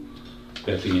hopeful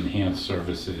that the enhanced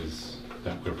services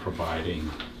that we're providing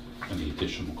and the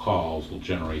additional calls will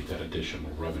generate that additional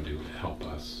revenue to help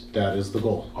us That is the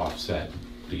goal. offset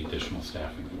the additional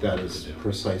staffing that That we're is going to do.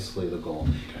 precisely the goal.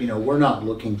 You know, we're not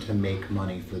looking to make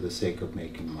money for the sake of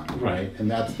making money, Right. right? And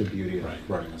that's the beauty of Right.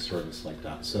 running a service like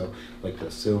that. So, like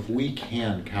this. So if we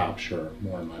can capture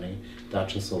more money, that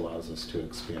just allows us to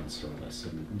expand service,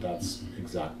 and that's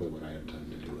exactly what I intend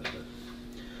to do with it.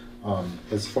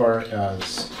 As far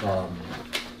as,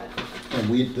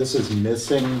 this is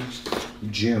missing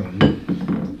June,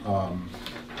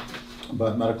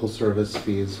 but medical service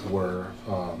fees were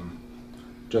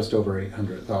just over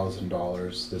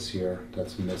 $800,000 this year.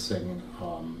 That's missing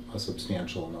a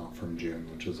substantial amount from June,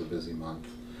 which was a busy month.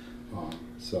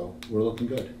 So we're looking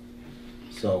good.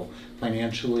 So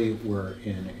financially, we're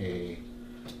in a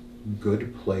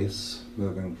good place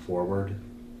moving forward,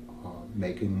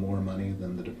 making more money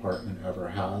than the department ever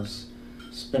has,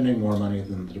 spending more money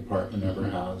than the department ever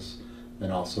has,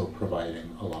 and also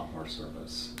providing a lot more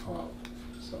service.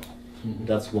 So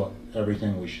that's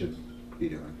everything we should be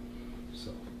doing.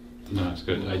 So. No, it's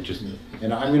good. I just,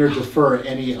 And I'm going to defer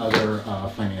any other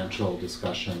financial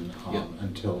discussion Yeah.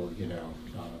 until,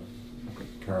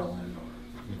 Carolyn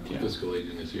or, The fiscal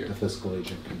agent is here. the fiscal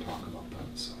agent can talk about that,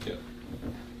 so. Yeah.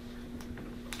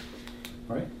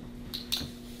 All right,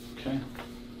 okay.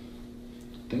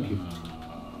 thank you.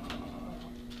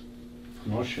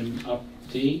 Promotion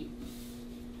update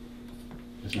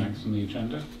is next on the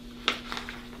agenda.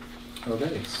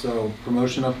 Okay, so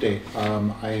promotion update.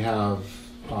 I have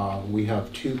We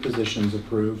have 2 positions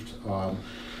approved.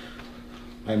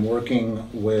 I'm working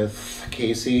with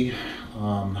Casey,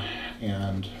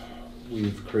 and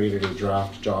we've created a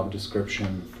draft job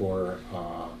description for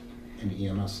an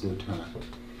EMS lieutenant.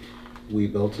 We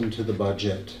built into the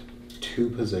budget 2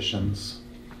 positions,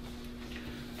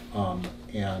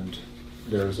 and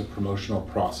there's a promotional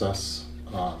process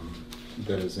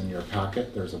that is in your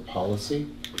packet. There's a policy.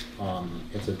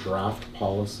 It's a draft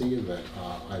policy that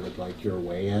I would like your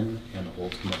weigh in and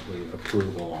ultimately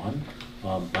approval on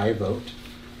by vote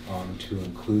to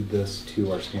include this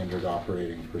to our standard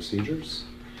operating procedures.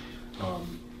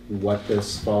 What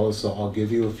this follows, so I'll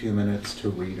give you a few minutes to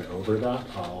read over that.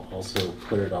 I'll also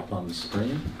put it up on the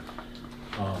screen.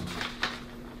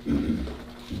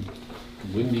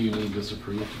 When do you need this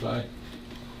approved by?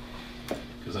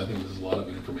 Because I think there's a lot of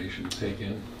information to take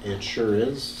in. It sure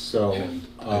is. So And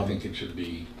I think it should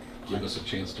be, give us a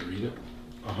chance to read it.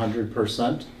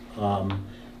 100%.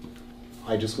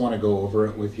 I just want to go over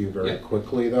it with you very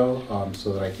quickly though,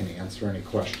 so that I can answer any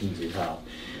questions you have.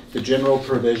 The general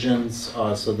provisions,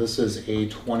 so this is a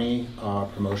 20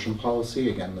 promotion policy.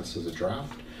 Again, this is a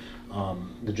draft.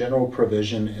 The general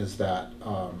provision is that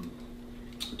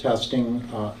testing,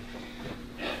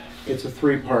 it's a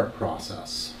 3-part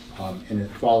process, and it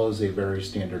follows a very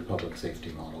standard public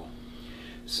safety model.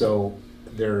 So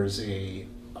there's a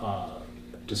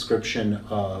description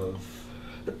of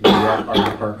what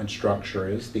our department structure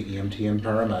is, the EMT and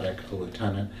paramedic, a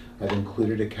lieutenant. I've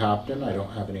included a captain. I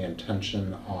don't have any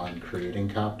intention on creating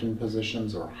captain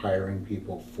positions or hiring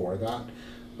people for that,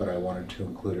 but I wanted to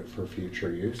include it for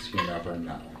future use. You never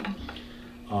know.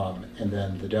 And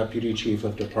then the deputy chief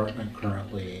of department,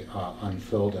 currently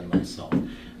unfilled, and myself.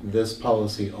 This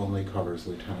policy only covers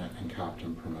lieutenant and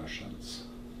captain promotions.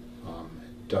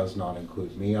 It does not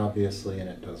include me, obviously, and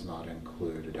it does not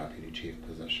include a deputy chief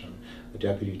position. A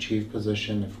deputy chief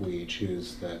position, if we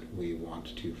choose that we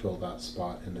want to fill that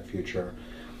spot in the future,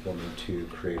 we'll need to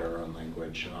create our own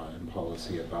language and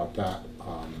policy about that,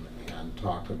 and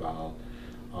talk about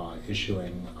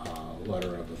issuing a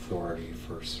letter of authority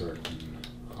for certain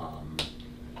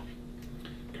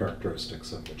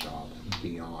characteristics of the job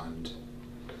beyond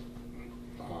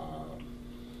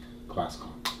class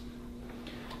comp.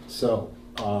 So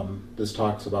this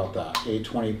talks about that.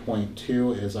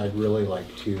 A20.2 is I'd really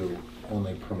like to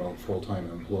only promote full-time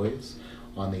employees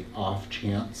on the off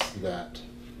chance that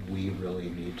we really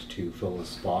need to fill a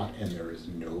spot and there is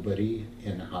nobody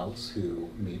in-house who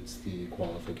meets the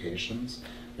qualifications.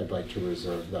 I'd like to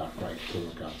reserve that right to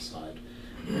look outside,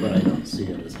 but I don't see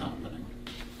it as happening.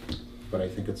 But I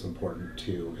think it's important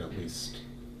to at least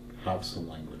have some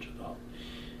language about.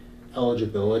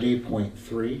 Eligibility, point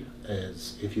 3,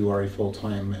 is if you are a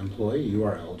full-time employee, you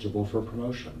are eligible for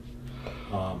promotion.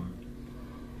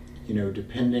 You know,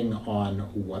 depending on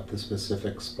what the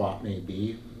specific spot may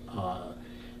be,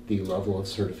 the level of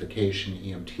certification,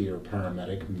 EMT or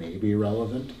paramedic, may be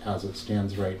relevant. As it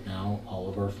stands right now, all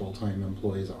of our full-time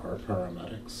employees are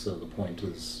paramedics, so the point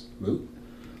is moot.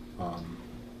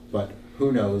 But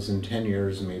who knows, in 10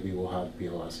 years maybe we'll have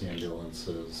BLS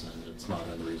ambulances and it's not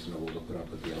unreasonable to put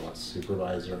up a BLS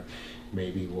supervisor.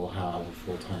 Maybe we'll have a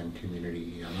full-time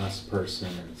community EMS person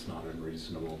and it's not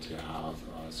unreasonable to have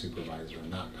a supervisor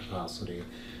in that capacity.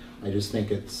 I just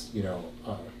think it's, you know,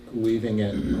 leaving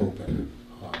it open.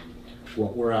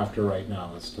 What we're after right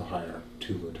now is to hire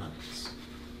 2 lieutenants,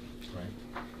 right?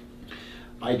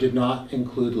 I did not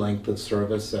include length of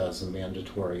service as a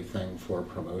mandatory thing for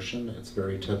promotion. It's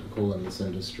very typical in this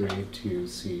industry to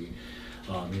see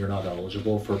you're not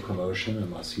eligible for promotion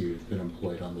unless you've been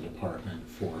employed on the department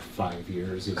for 5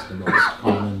 years is the most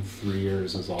common. 3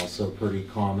 years is also pretty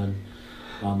common.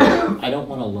 I don't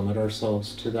want to limit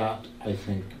ourselves to that. I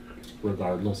think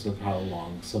regardless of how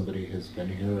long somebody has been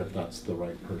here, if that's the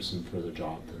right person for the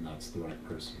job, then that's the right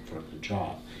person for the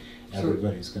job.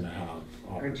 Everybody's going to have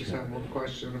opportunity. I just have one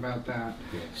question about that.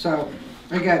 Yeah. So,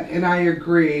 again, and I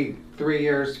agree, 3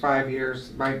 years, 5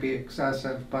 years might be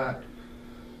excessive, but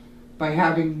by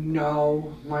having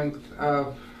no length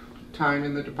of time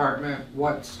in the department,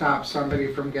 what stops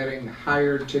somebody from getting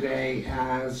hired today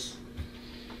as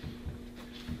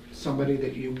somebody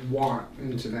that you want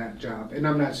into that job? And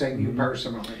I'm not saying you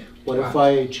personally. What if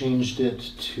I changed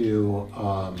it to,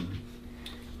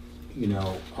 you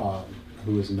know,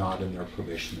 who is not in their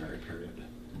probationary period?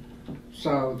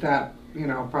 So that, you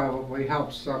know, probably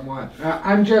helps somewhat.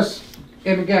 I'm just,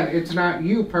 and again, it's not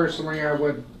you personally I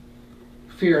would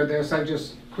fear this. I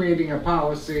just creating a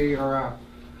policy or a,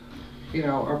 you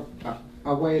know,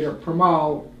 a way to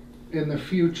promote in the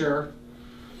future.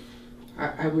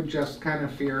 I would just kind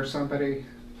of fear somebody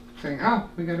saying, oh,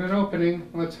 we got an opening,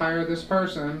 let's hire this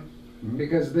person, Mhm.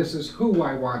 because this is who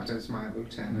I want as my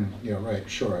lieutenant. Yeah, right,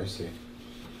 sure, I see.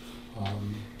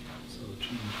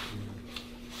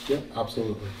 Yep,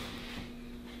 absolutely.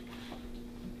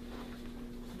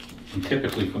 And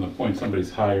typically, from the point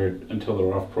somebody's hired until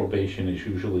they're off probation is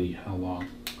usually how long?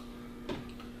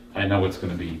 I know it's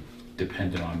gonna be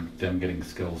dependent on them getting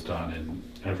skills done and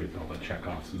everything, all the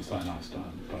checkoffs and sign-offs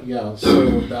done, but. Yeah,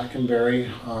 so that can vary,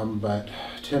 but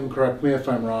Tim, correct me if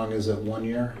I'm wrong, is it 1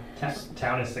 year?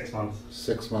 Town is 6 months.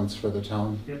 6 months for the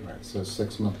town? Yep. Right, so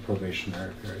 6-month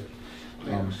probationary period.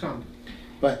 So,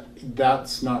 But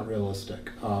that's not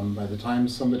realistic. By the time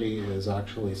somebody is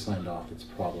actually signed off, it's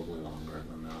probably longer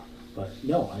than that. But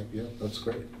no, yeah, that's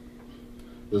great.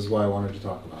 This is why I wanted to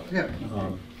talk about it. yeah,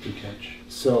 Good catch.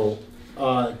 So,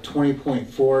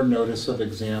 20.4, notice of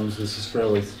exams, this is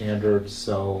fairly standard.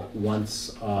 So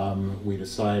once we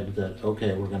decide that,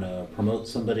 okay, we're gonna promote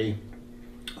somebody,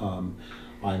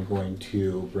 I'm going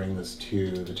to bring this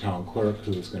to the town clerk,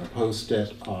 who is gonna post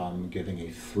it, giving a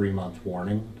 3-month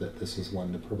warning that this is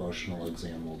when the promotional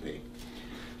exam will be.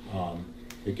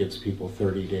 It gives people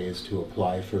 30 days to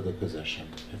apply for the position.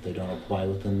 If they don't apply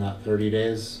within that 30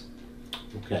 days,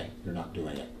 okay, you're not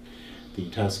doing it. The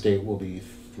test date will be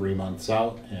 3 months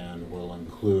out and will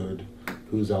include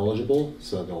who's eligible,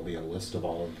 so there'll be a list of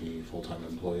all of the full-time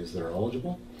employees that are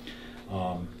eligible.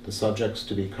 The subjects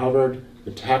to be covered,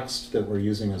 the text that we're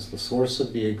using as the source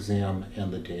of the exam,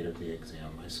 and the date of the exam.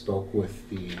 I spoke with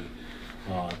the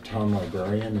town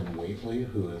librarian in Whately,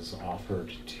 who has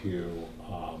offered to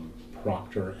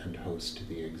proctor and host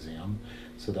the exam.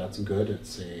 So that's good.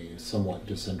 It's a somewhat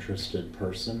disinterested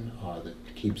person that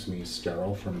keeps me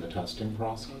sterile from the testing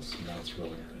process, and that's really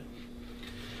great.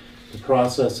 The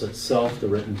process itself, the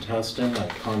written testing, I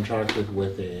contracted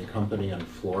with a company in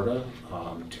Florida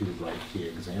to write the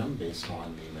exam based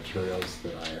on the materials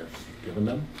that I have given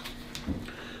them.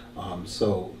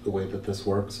 So the way that this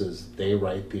works is they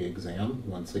write the exam,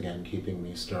 once again keeping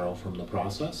me sterile from the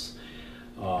process.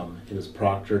 It is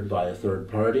proctored by a third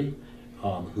party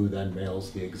who then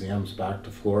mails the exams back to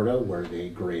Florida where they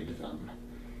grade them.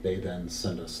 They then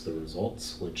send us the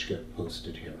results, which get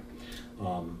posted here.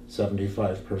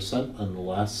 75%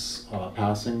 unless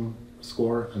passing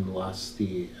score, unless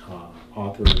the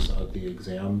authors of the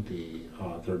exam, the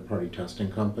third-party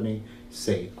testing company,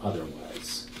 say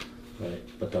otherwise, right?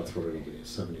 But that's what it'll be,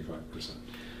 75%.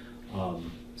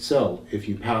 So if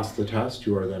you pass the test,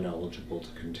 you are then eligible to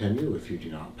continue. If you do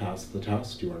not pass the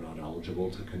test, you are not eligible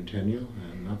to continue,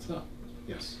 and that's that.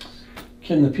 Yes.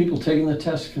 Can the people taking the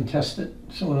test contest it?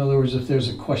 So in other words, if there's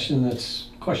a question that's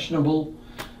questionable,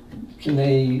 can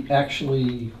they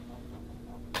actually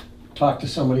talk to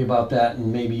somebody about that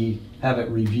and maybe have it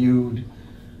reviewed?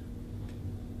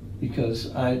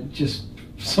 Because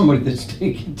somebody that's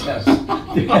taken tests,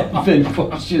 there have been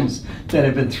questions that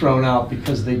have been thrown out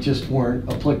because they just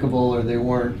weren't applicable, or they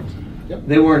weren't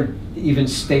even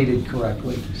stated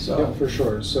correctly. So yeah, for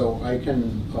sure. So I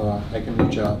can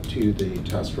reach out to the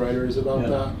test writers about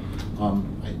that.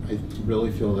 I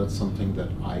really feel that's something that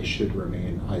I should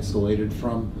remain isolated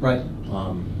from. Right.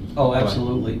 Oh,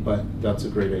 absolutely. But that's a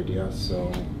great idea.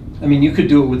 So I mean, you could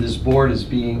do it with this board as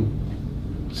being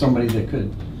somebody that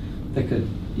could,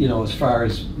 you know, as far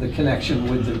as the connection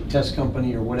with the test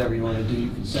company or whatever you want to do, you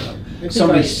can set up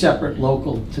somebody separate,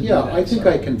 local to do that. Yeah, I think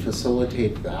I can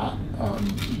facilitate that,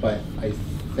 but I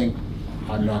think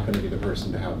I'm not going to be the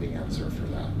person to have the answer for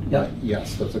that. Yeah. But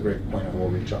yes, that's a great point, and we'll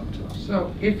reach out to them.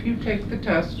 so if you take the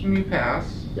test and you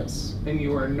pass, Yes. and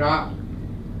you are not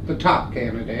the top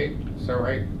candidate, so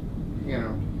right, you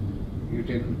know, you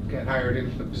didn't get hired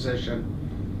into the position,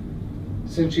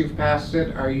 since you've passed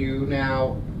it, are you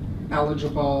now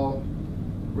eligible,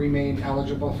 remain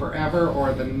eligible forever,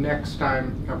 or the next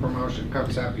time a promotion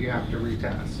comes up, you have to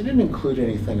retest? I didn't include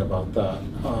anything about that,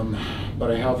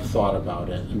 but I have thought about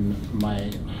it, and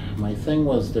my thing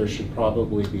was there should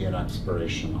probably be an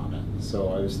expiration on it. So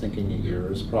I was thinking a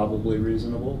year is probably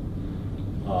reasonable.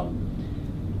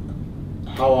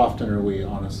 How often are we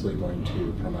honestly going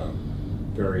to promote?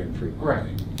 Very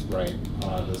infrequently, right?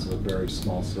 This is a very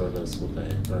small service with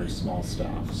a very small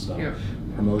staff, so Yeah.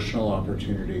 promotional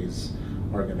opportunities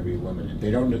are going to be limited. They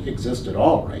don't exist at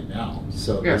all right now,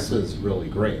 so Yeah. this is really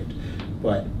great.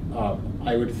 But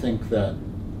I would think that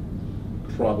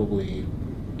probably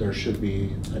there should be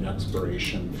an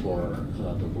expiration for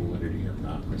the validity of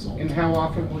that result. And how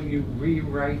often will you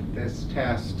rewrite this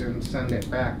test and send it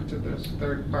back to this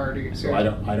third party? So I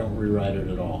don't rewrite it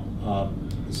at all.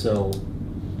 So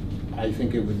I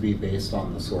think it would be based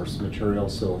on the source material,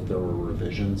 so if there were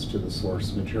revisions to the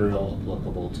source material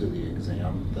applicable to the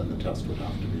exam, then the test would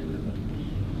have to be rewritten.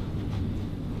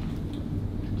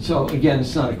 So again,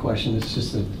 it's not a question, it's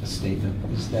just a statement,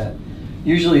 is that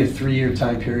usually a 3-year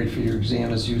time period for your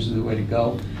exam is usually the way to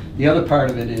go. The other part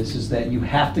of it is that you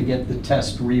have to get the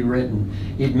test rewritten.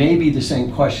 It may be the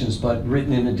same questions, but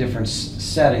written in a different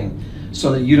setting,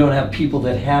 so that you don't have people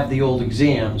that have the old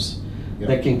exams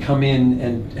that can come in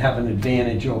and have an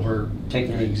advantage over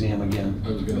taking the exam again. I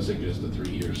was gonna suggest the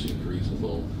 3 years seemed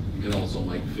reasonable. It also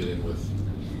might fit in with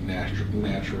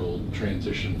natural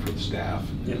transition for the staff.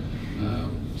 Yep.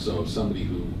 So if somebody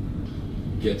who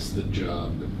gets the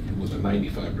job with a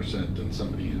 95% and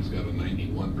somebody who's got a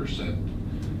 91%,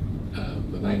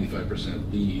 the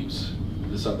 95% leaves,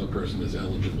 this other person is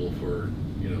eligible for,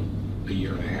 a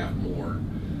year and a half more.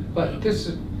 But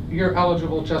you're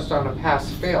eligible just on a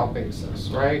pass-fail basis,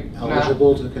 right?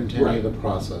 Eligible to continue Right. the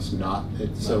process,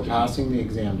 so passing the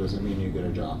exam doesn't mean you get a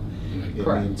job. It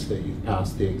Correct. means that you've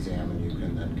passed the exam and you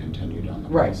can then continue down the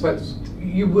Right, but process.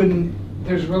 you wouldn't,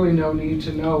 there's really no need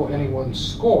to know anyone's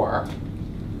score.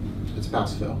 It's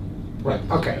pass-fail. Right,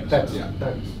 okay, that's, Yeah.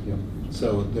 that's, Yep.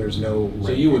 So there's no.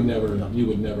 So you would never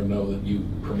know that you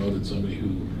promoted somebody who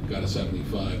got a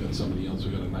 75 and somebody else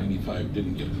who got a 95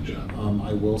 didn't get the job.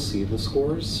 I will see the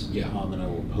scores. Yeah. And I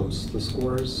will post the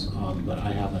scores, but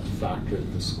I haven't factored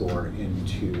the score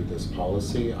into this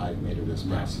policy. I've made it as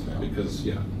pass-fail. Because,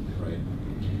 Right,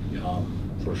 yeah.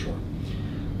 for sure.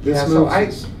 yeah, This so moves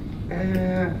us-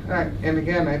 and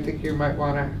again, I think you might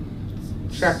wanna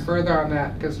check further on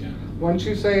that, because Yeah. once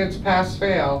you say it's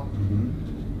pass-fail, Mhm,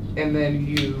 and then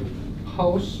you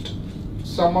post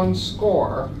someone's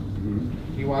score, mhm.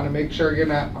 you wanna make sure you're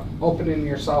not opening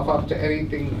yourself up to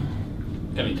anything.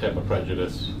 Any type of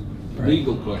prejudice.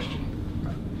 Legal question.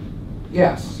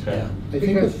 Yes. Okay. Yeah. I think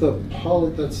Because- if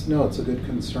it's a good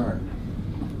concern.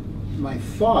 My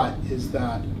thought is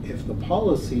that if the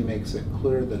policy makes it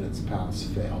clear that it's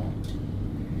pass-fail,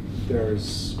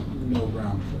 there's no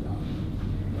ground for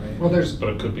that, right? Well, But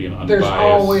it could be an unbiased. there's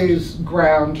always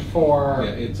ground for.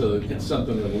 Yeah, it's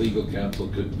something that legal counsel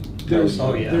could tell There's, you.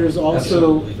 Oh, yeah. there's also,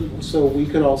 Absolutely. so we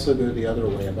could also go the other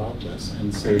way about this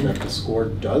and say that the score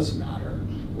does matter,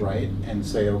 right? And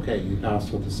say, okay, you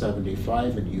passed with a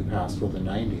 75 and you passed with a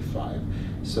 95.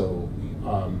 So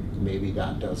maybe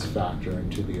that does factor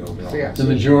into the overall. So, yeah. The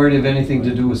majority of anything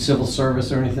to do with civil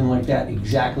service or anything like that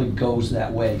exactly goes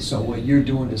that way. So what you're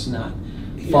doing is not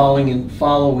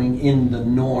following in the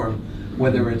norm,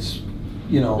 whether it's,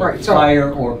 Right, so-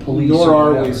 fire or police Nor or are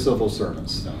we whatever. civil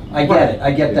servants, though. I get it,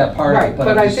 I get that part of Right, it, but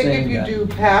but I I'm just think if saying you that. do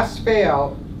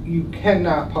pass-fail, you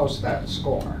cannot post that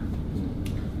score.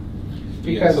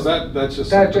 Yeah, so Because that's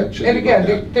just that something that just, should and be again,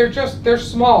 looked at. they're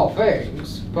small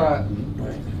things, but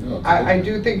Right. No, it's I good.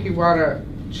 do think you wanna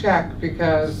check,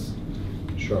 because,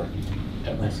 Sure.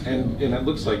 And it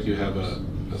looks like you have a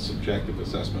subjective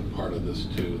assessment part of this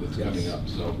too that's Yes. coming up,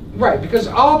 so. right, because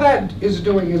all that is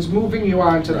doing is moving you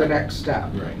on to the Right. next step.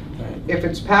 Right. Right. If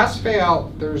it's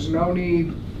pass-fail, there's no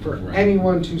need for Right.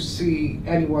 anyone to see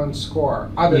anyone's score,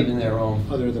 Even their own.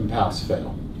 Other than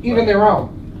pass-fail. even their own.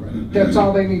 Right. That's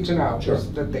all they need to know, Sure. is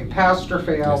that they passed or I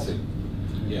failed. see.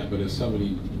 Yeah, but if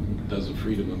somebody does a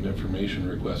freedom of information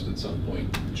request at some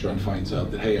point Sure. and finds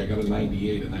out that, hey, I got a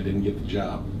 98 and I didn't get the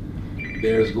job,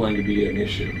 there's going to be an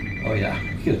issue. Oh, yeah.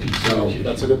 You gotta be So, serious.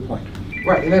 That's a good point.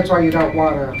 Right, and that's why you don't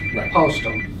wanna Right. post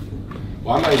them.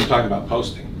 Well, I'm not even talking about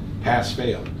posting, pass,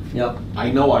 fail. Yep. I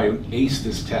know I aced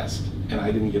this test and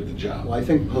I didn't get the job. Well, I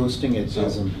think posting it So-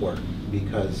 is important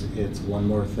because it's one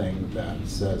more thing that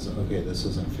says, okay, this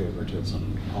isn't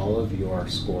favoritism. All of your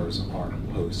scores are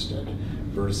posted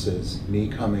versus me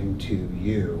coming to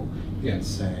you Yeah. and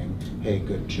saying, hey,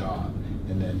 good job.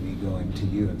 And then me going to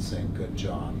you and saying, good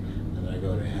job. And then I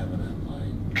go to him and I'm like,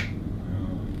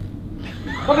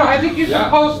 Well, no, I think you Yeah. should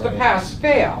post the Right.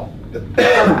 pass-fail.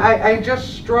 I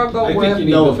just struggle I think with. you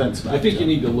need No to- offense, I think you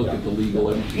need to look Yeah. at the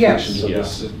legal implications of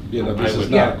Yes. this. You know, I this is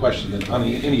would- not a Yeah. question that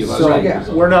any of us. So, can yeah.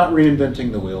 resolve. we're not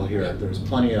reinventing the wheel here. There's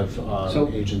plenty of So-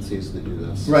 agencies that do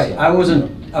this. Right, So, I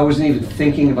wasn't even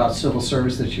thinking about civil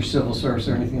service, that you're civil service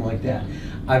or anything like that.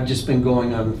 I've just been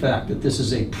going on the fact that this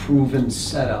is a proven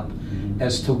setup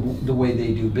as to the way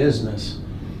they do business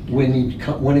when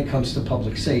it comes to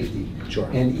public safety. Sure.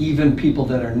 And even people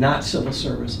that are not civil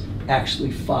service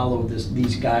actually follow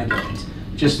these guidelines.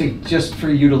 Just for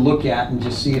you to look at and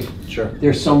just see if Sure.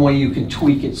 there's some way you can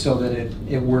tweak it so that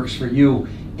it works for you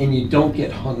and you don't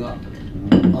get hung up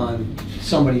on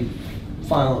somebody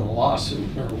filing a lawsuit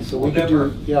or So we could whatever.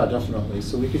 do, yeah, definitely.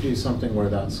 So we could do something where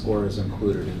that score is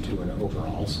included into an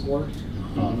overall score.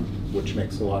 which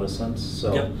makes a lot of sense.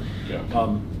 So Yep.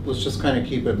 Yeah. let's just kind of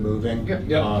keep it moving.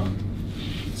 Yep.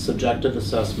 Subjective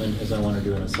assessment is I want to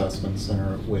do an assessment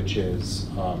center, which is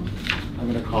I'm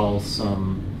going to call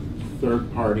some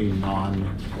third-party,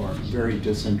 or very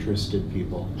disinterested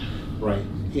people, right,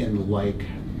 in like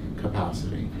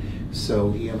capacity.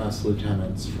 So EMS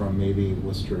lieutenants from maybe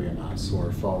Worcester EMS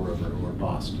or Fall River or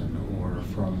Boston or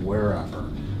from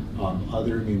wherever,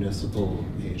 other municipal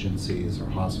agencies or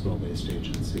hospital-based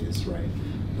agencies, right,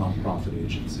 nonprofit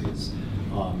agencies,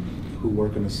 who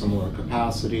work in a similar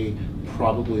capacity,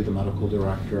 probably the medical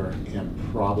director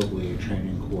and probably a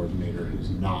training coordinator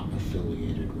who's not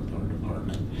affiliated with our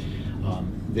department.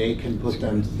 They can put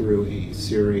them through a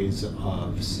series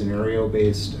of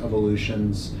scenario-based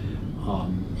evolutions,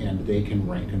 and they can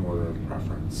rank in order of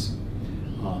preference.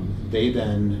 They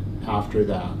then, after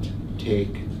that,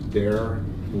 take their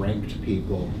ranked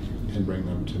people and bring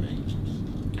them to me.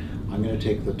 I'm going to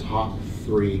take the top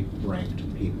 3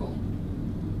 ranked people.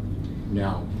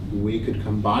 Now, we could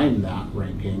combine that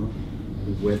ranking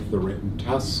with the written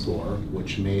test score,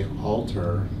 which may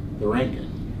alter the ranking.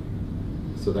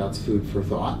 So that's food for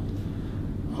thought,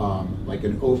 like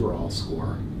an overall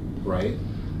score, right?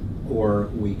 Or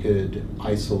we could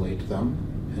isolate them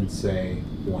and say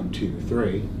 1, 2,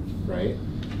 3, right?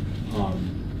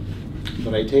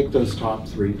 But I take those top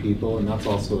 3 people, and that's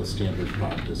also a standard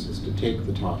practice, is to take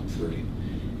the top 3,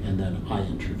 and then I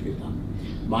interview them.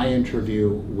 My interview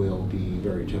will be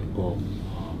very typical.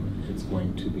 It's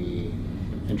going to be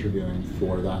interviewing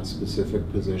for that specific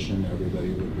position. Everybody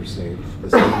would receive the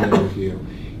same interview,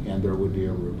 and there would be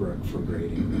a rubric for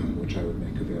grading them, which I would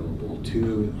make available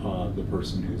to the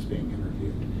person who's being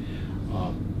interviewed.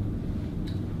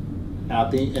 At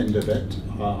the end of it,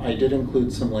 I did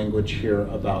include some language here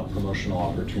about promotional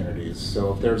opportunities.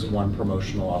 So if there's 1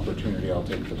 promotional opportunity, I'll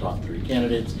take the top 3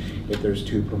 candidates. If there's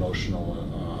 2 promotional,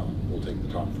 we'll take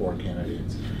the top 4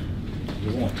 candidates.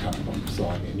 There's only 10 of them, so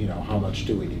I mean, you know, how much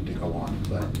do we need to go on?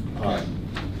 But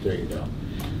there you go.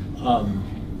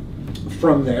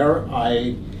 From there,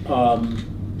 I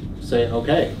say,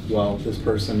 okay, well, this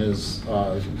person is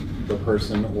the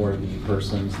person or the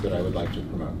persons that I would like to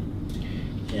promote.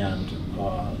 And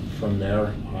from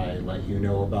there, I let you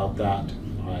know about that.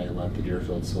 I let the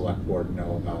Deerfield Select Board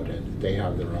know about it. They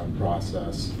have their own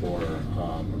process for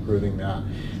approving that.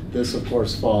 This, of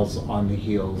course, falls on the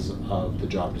heels of the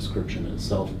job description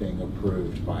itself being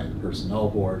approved by the Personnel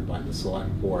Board, by the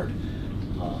Select Board.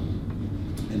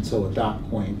 And so at that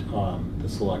point, the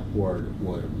Select Board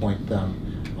would appoint them,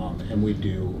 and we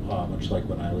do, much like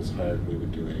when I was hired, we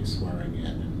would do a swearing in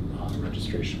and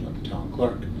registration with the town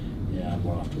clerk, and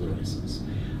we're off to the races.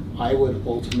 I would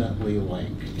ultimately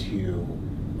like to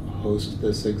host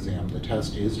this exam. The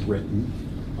test is written.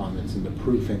 It's in the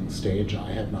proofing stage.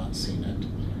 I have not seen it.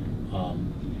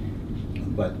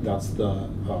 But that's the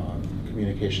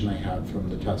communication I had from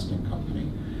the testing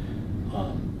company.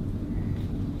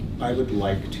 I would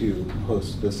like to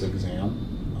host this exam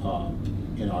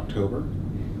in October,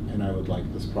 and I would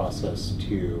like this process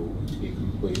to be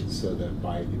complete so that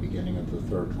by the beginning of the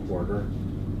 3rd quarter,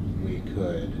 we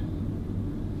could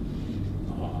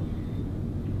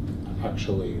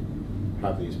actually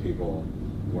have these people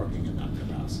working in that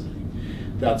capacity.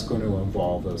 That's going to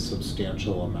involve a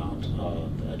substantial amount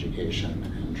of education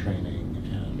and training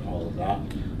and all of that,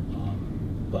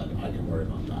 but I can worry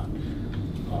about that.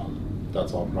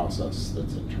 That's all process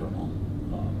that's internal.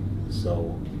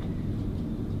 So,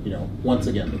 you know, once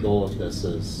again, the goal of this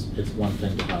is, it's one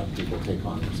thing to have people take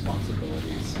on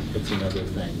responsibilities. It's another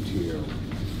thing to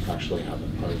actually have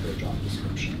it part of their job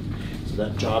description. So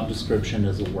that job description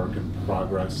is a work in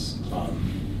progress.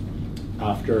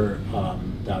 After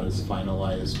that is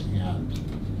finalized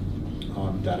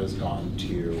and that has gone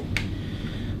to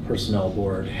Personnel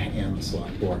Board and the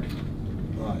Select Board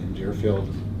in Deerfield,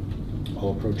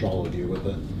 I'll approach all of you with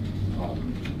it.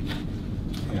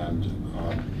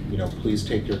 You know, please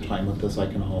take your time with this. I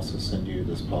can also send you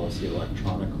this policy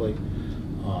electronically.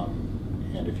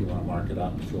 And if you want to mark it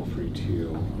up, feel free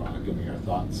to give me your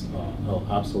thoughts. I'll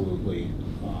absolutely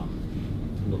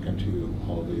look into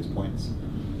all of these points.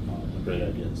 Great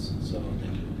ideas, so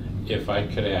thank you. If I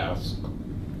could ask,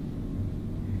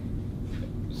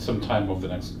 sometime over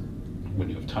the next, when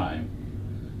you have time,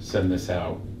 send this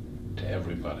out to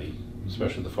everybody,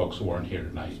 especially the folks who weren't here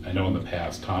tonight. I know in the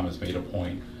past, Tom has made a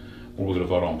point where we're going to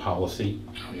vote on policy.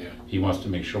 Oh, yeah. He wants to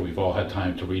make sure we've all had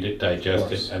time to read it,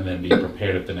 digest it, and then be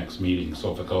prepared at the next meeting.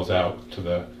 So if it goes out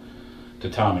to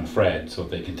Tom and Fred, so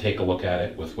they can take a look at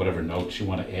it with whatever notes you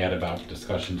want to add about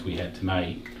discussions we had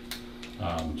tonight,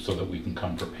 so that we can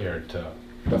come prepared to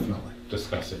Definitely.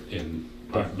 discuss it in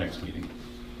our next meeting.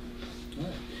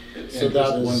 And So just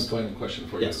that is- one final question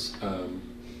for you. Yes.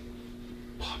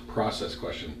 Process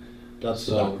question. That's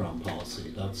the So- background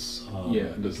policy, that's.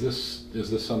 Yeah, is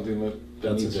this something that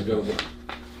That's a needs to go? different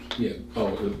Yeah,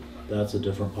 That's a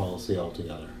different policy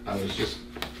altogether. I was just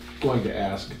going to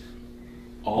ask,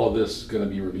 all of this is gonna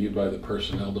be reviewed by the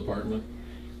personnel department?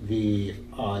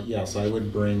 Yes, I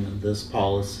would bring this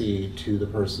policy to the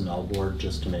personnel board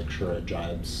just to make sure it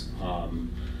jives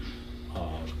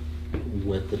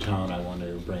with the town. I want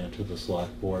to bring it to the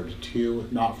select board too,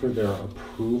 not for their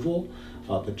approval,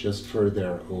 but just for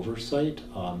their oversight.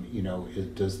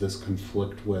 Does this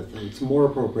conflict with, it's more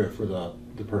appropriate for the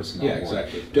personnel Yeah, board.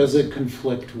 exactly. Does it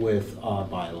conflict with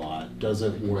bylaw? Does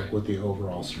it work Right. with the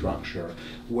overall structure?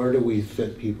 Where do we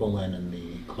fit people in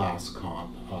the class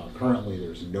comp? Currently,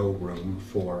 there's no room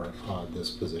for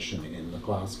this position in the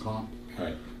class comp.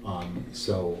 Right.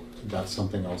 So that's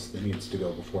something else that needs to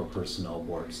go before personnel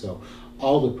board. So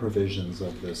all the provisions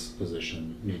of this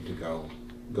position need to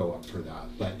go up for that.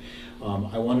 But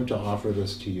I wanted to offer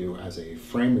this to you as a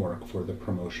framework for the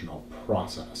promotional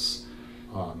process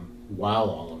while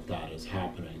all of that is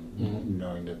happening,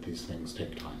 knowing that these things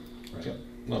take time. Right? Yeah,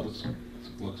 no, this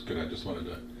looks good. I just wanted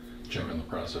to check on the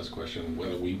process question,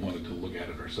 whether we wanted to look at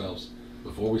it ourselves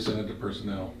before we send it to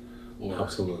personnel, or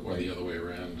Absolutely. the other way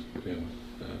around.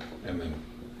 And then,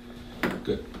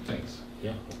 good, thanks.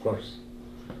 Yeah, of course.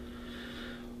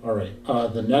 All right,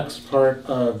 the next part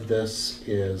of this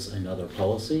is another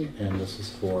policy, and this is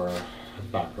for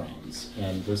backgrounds.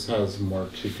 And this has more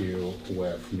to do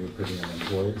with new per diem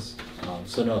employees.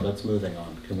 So no, that's moving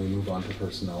on. Can we move on to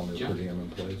personnel, new per diem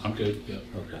employees? I'm good. Yeah.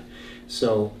 Okay.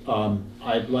 So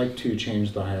I'd like to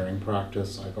change the hiring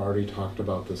practice. I've already talked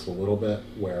about this a little bit,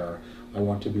 where I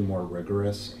want to be more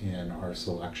rigorous in our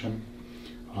selection.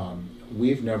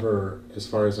 We've never, as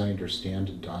far as I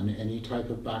understand, done any type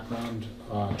of background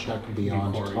check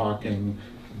beyond Corey. talking,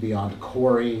 beyond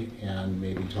Corey and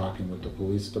maybe talking with the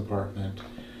police department,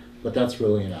 but that's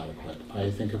really inadequate. I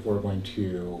think if we're going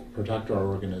to protect our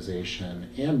organization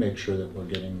and make sure that we're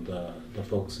getting the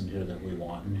folks in here that we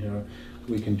want in here,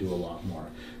 we can do a lot more.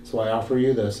 So I offer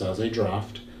you this as a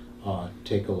draft.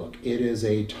 Take a look. It is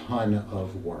a ton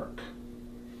of work,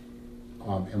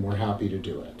 and we're happy to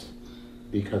do it,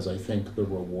 because I think the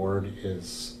reward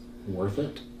is worth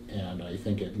it, and I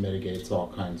think it mitigates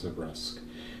all kinds of risk.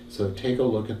 So take a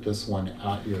look at this one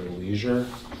at your leisure.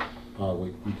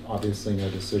 We obviously no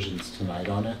decisions tonight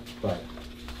on it, but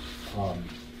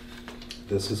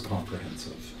this is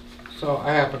comprehensive. So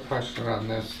I have a question on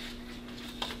this,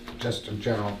 just a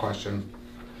general question.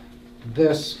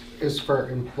 This is for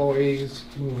employees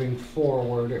moving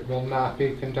forward. It will not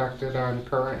be conducted on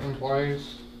current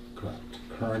employees? Correct.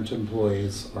 Current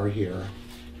employees are here.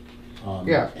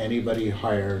 Yeah. Anybody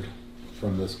hired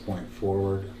from this point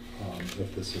forward,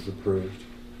 if this is approved,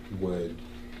 would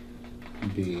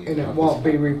be. And it won't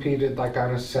be repeated like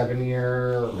on a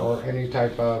 7-year No. or any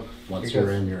type of? Once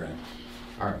you're in, you're in.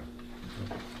 All right.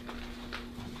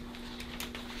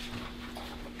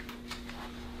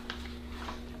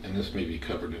 And this may be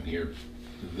covered in here.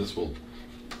 This will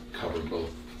cover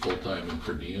both full-time and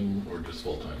per diem, or just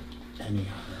full-time?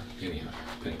 Anyhow, Anyhow,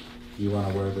 thank you. you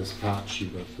want to wear this patch, you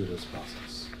go through this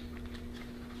process.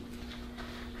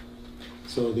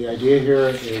 So the idea here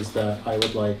is that I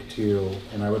would like to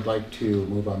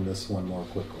move on this one more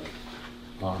quickly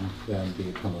than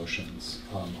the promotions.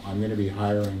 I'm going to be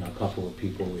hiring a couple of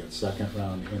people. We have second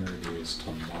round interviews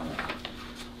tomorrow.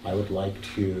 I would like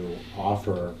to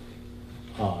offer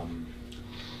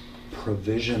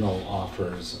provisional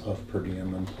offers of per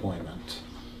diem employment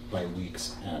by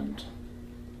week's end.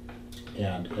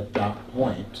 And at that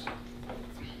point,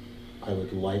 I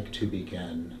would like to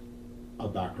begin a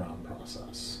background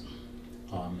process,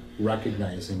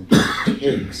 recognizing that it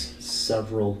takes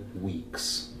several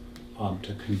weeks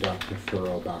to conduct a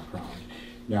thorough background.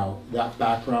 Now, that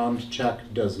background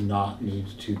check does not need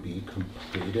to be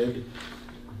completed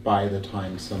by the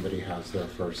time somebody has their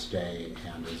first day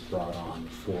and is brought on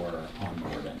for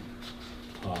onboarding.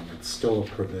 It's still a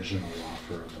provisional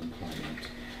offer of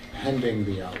employment, pending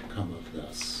the outcome of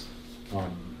this,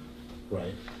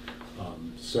 right?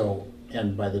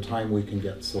 And by the time we can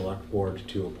get select board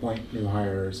to appoint new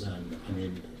hires, and I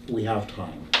mean, we have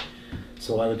time.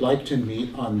 So I would like to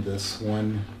meet on this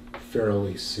one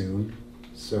fairly soon.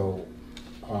 So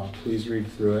please read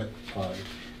through it.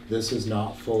 This is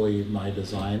not fully my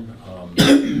design.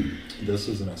 This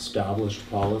is an established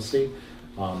policy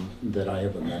that I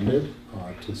have amended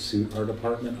to suit our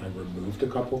department. I removed a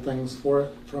couple things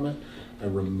from it. I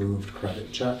removed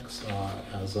credit checks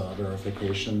as a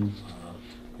verification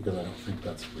because I don't think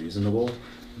that's reasonable.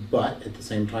 But at the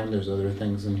same time, there's other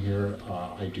things in here.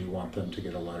 I do want them to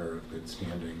get a letter of good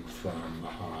standing from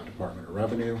Department of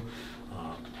Revenue.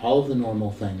 All of the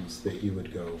normal things that you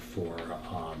would go for.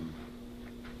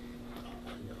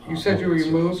 You said you public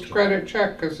removed service credit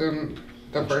check, because in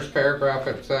the first paragraph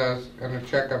it says, and a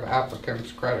check of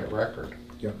applicant's credit record.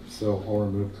 Yep, so I'll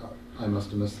remove that. I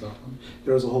must have missed that one.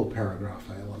 There was a whole paragraph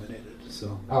I eliminated,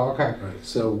 so. Oh, okay. Right,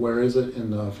 so where is it in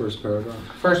the first paragraph?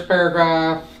 First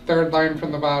paragraph, third line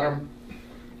from the bottom.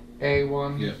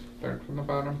 A1, Yeah. third from the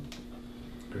bottom.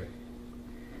 Great.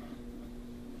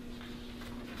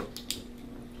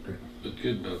 But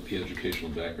good about the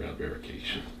educational background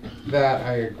verification. That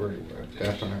I agree with,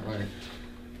 definitely.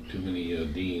 Too many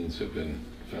deans have been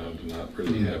found to not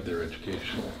really have their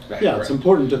educational background. Yeah, it's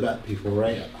important to vet people,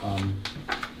 right? Yeah.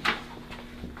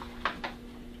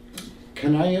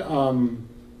 Can I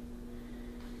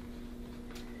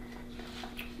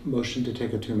motion to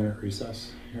take a 2-minute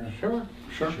recess here? Sure.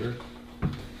 Sure.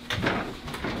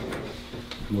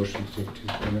 Motion to take a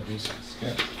 2-minute recess.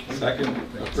 Yeah. Second.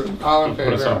 Approved. All in Put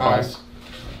us favor? on Aye. pause.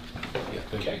 Yeah,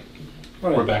 okay. All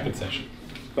right. We're back in session.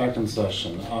 Back in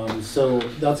session. So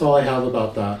that's all I have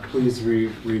about that. Please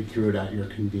read through it at your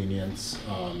convenience.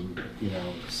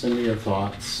 Send me your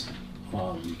thoughts,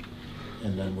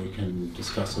 and then we can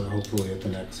discuss it hopefully at the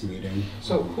next meeting.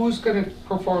 So who's gonna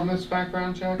perform this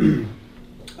background check?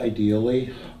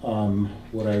 Ideally,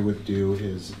 what I would do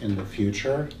is in the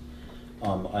future,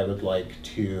 I would like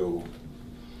to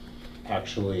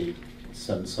actually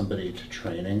send somebody to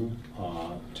training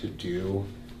to do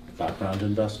background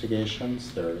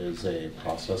investigations. There is a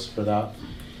process for that.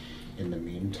 In the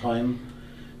meantime,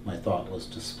 my thought was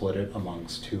to split it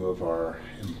amongst 2 of our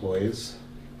employees.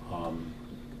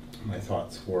 My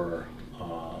thoughts were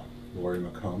Lori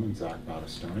McComb and Zach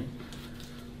Battistoni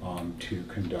to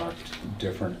conduct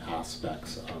different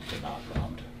aspects of the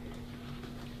background.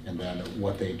 And then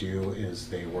what they do is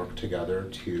they work together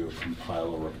to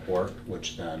compile a report,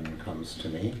 which then comes to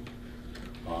me.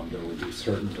 There would be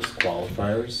certain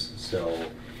disqualifiers.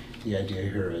 So the idea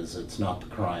here is it's not the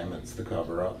crime, it's the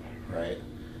cover-up, right?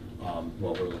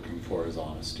 What we're looking for is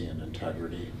honesty and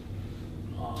integrity.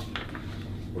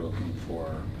 We're looking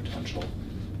for potential.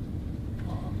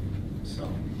 So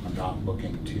I'm not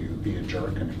looking to be a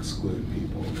jerk and exclude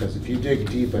people, because if you dig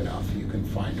deep enough, you can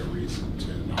find a reason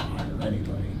to not hire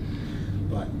anybody.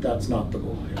 But that's not the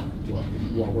goal here.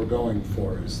 What we're going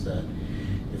for is that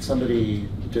if somebody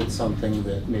did something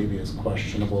that maybe is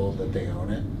questionable, that they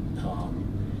own it.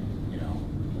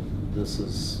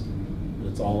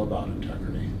 It's all about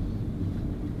integrity.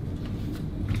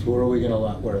 Who are we going to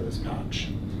let wear this patch?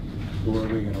 Who are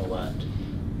we going to let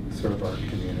serve our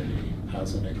community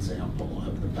as an example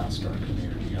of the best our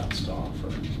community has to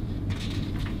offer?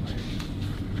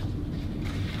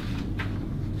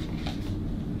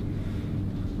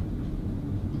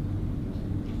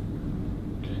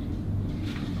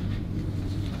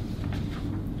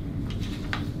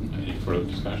 Any further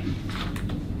discussion?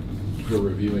 We're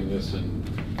reviewing this, and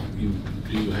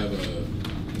do you have a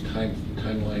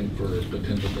timeline for a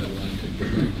potential deadline to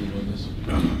get back to you on this?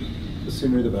 The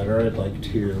sooner the better. I'd like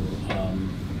to,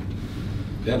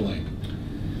 Deadline.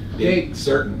 Date.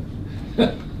 Certain.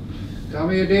 Tell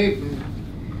me a date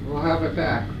and we'll have it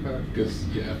back. But Because,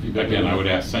 yeah. if you've Again, I would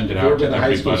ask, send it If you've out to been a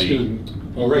high school everybody.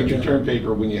 student, well, write your term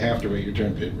paper when you have to write your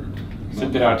term paper.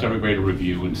 Send it out to everybody to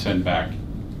review and send back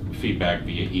feedback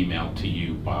via email to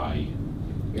you by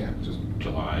yeah, just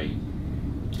July.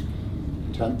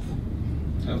 10th.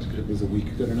 Sounds good. Is a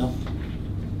week good enough?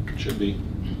 Should be.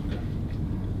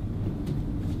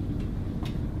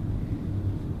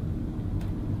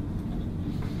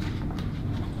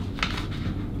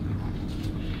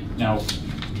 Now,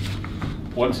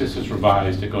 once this is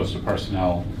revised, it goes to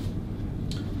personnel.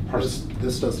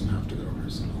 This doesn't have to go to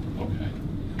personnel. Okay.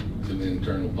 It's an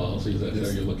internal policy, is that how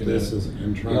you're looking at it? This is an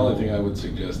internal. The only thing I would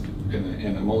suggest,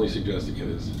 and I'm only suggesting it,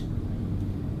 is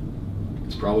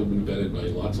it's probably been vetted by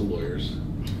lots of lawyers,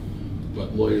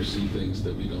 but lawyers see things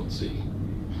that we don't see,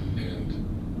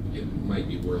 and it might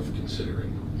be worth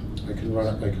considering. I can run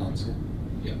it by council.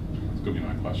 Yeah, That's going to be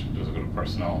my question. Does it go to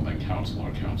personnel and then council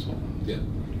or council? yeah.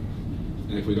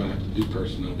 And if we don't have to do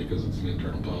personnel because it's an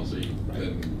internal policy,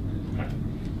 then Okay.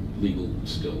 legal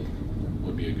still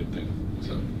would be a good thing,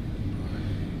 so.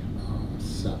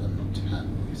 7:10,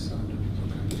 we said.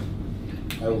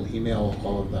 Okay. I will email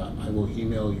all of that. I will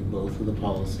email you both of the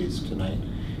policies tonight,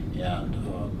 and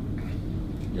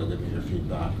you'll give me your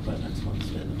feedback by next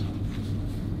Wednesday, the 10th.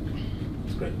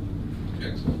 That's great.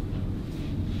 Excellent.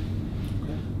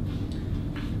 Okay.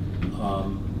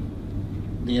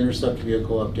 The intercept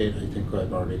vehicle update, I think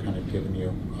I've already kind of given you.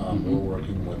 We're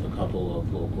working with a couple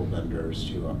of local vendors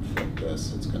to upfit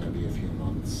this. It's going to be a few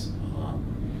months.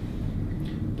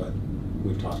 But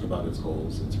we've talked about its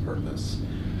goals, its purpose.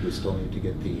 We still need to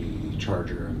get the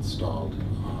charger installed.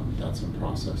 That's in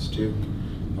process too.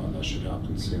 That should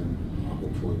happen soon,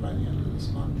 hopefully by the end of this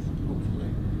month, hopefully.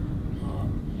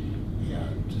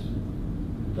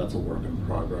 And that's a work in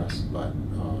progress, but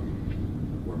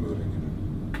we're moving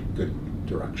in good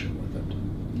direction with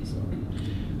it. So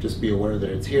just be aware that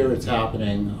it's here, it's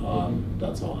happening,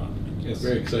 that's all happening. Yeah, it's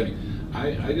very exciting.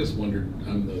 I just wondered,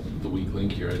 I'm the weak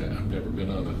link here, I've never been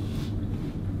on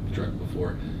a truck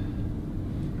before.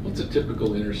 What's a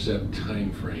typical intercept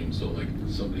time frame? So like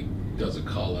somebody does a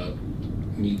call out,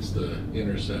 needs the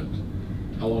intercept,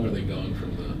 how long are they gone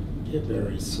from the? It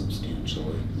varies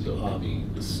substantially. So it could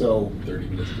be so 30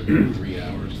 minutes to 3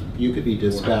 hours. you could be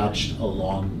dispatched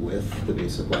along with the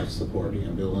basic life support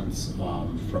ambulance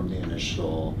from the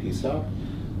initial PSAP.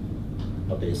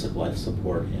 A basic life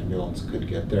support ambulance could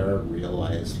get there,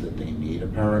 realize that they need a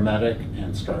paramedic,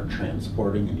 and start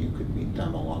transporting, and you could meet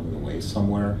them along the way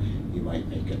somewhere. You might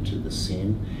make it to the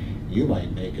scene. You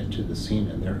might make it to the scene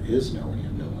and there is no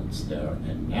ambulance there,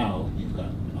 and now you've got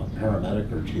a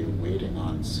paramedic or two waiting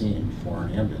on scene for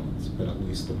an ambulance, but at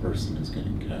least the person is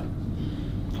getting care.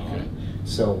 Okay.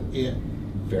 So it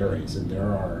varies, and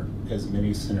there are as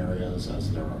many scenarios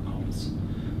as there are calls.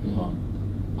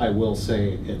 I will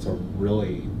say it's a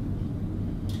really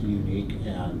unique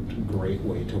and great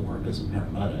way to work as a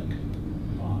paramedic.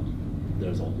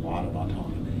 There's a lot of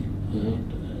autonomy,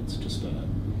 and it's just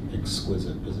an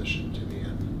exquisite position to be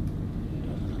in,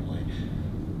 definitely.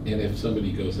 And if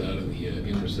somebody goes out in the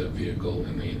intercept vehicle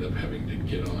and they end up having to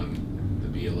get on the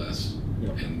BLS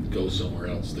and go somewhere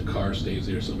else, the car stays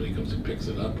there, somebody comes and picks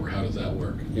it up, or how does that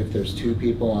work? If there's two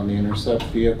people on the intercept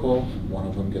vehicle, one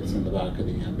of them gets in the back of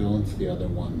the ambulance, the other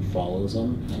one follows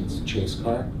them, and it's a chase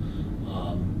car.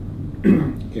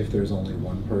 If there's only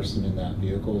one person in that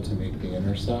vehicle to make the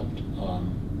intercept,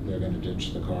 they're going to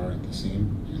ditch the car at the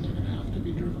scene, and they're going to have to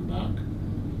be driven back.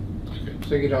 Okay.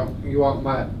 So you won't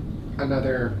let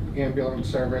another ambulance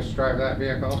service drive that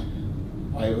vehicle?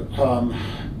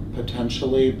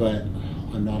 Potentially, but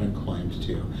I'm not inclined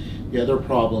to. The other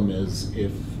problem is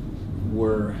if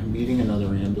we're meeting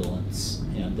another ambulance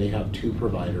and they have two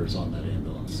providers on that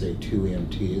ambulance, say 2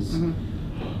 EMTs,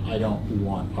 I don't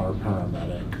want our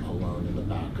paramedic alone in the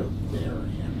back of their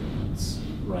ambulance,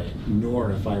 right?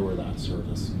 Nor if I were that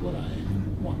service would I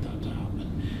want that to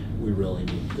happen. We really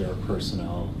need their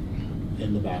personnel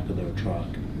in the back of their truck,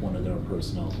 one of their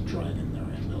personnel driving their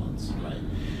ambulance, right?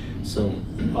 So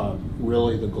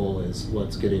really the goal is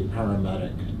let's get a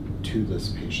paramedic to this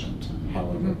patient,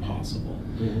 however possible.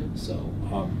 So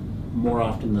more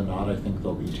often than not, I think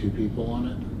there'll be 2 people on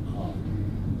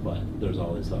it, but there's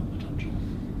always that potential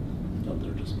of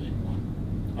there just being one.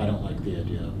 I don't like the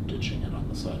idea of ditching it on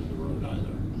the side of the road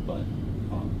either, but.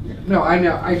 No, I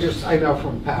know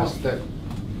from past that,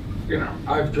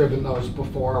 I've driven those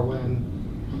before when,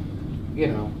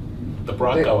 The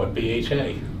Bronco at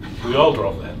BHA, we all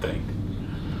drove that thing.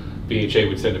 BHA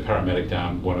would send a paramedic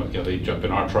down, they'd jump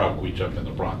in our truck, we'd jump in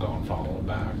the Bronco and follow them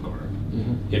back. Or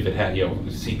if it had,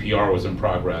 CPR was in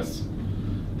progress,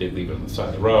 they'd leave it on the side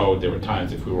of the road. There were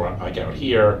times if we were like out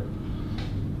here,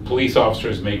 police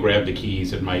officers may grab the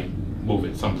keys and might move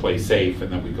it someplace safe,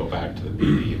 and then we go back to the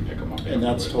BD and pick them up. And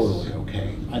that's totally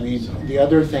okay. I mean, the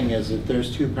other thing is if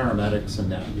there's 2 paramedics in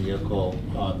that vehicle,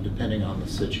 depending on the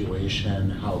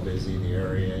situation, how busy the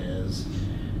area is,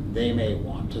 they may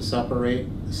want to separate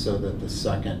so that the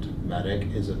second medic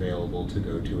is available to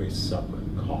go to a separate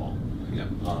call.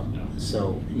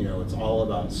 So, it's all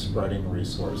about spreading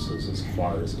resources as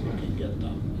far as we can get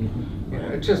them.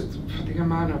 Yeah, just for the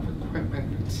amount of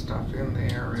equipment and stuff in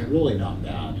there. It's really not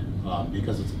bad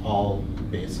because it's all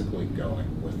basically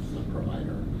going with the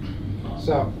provider.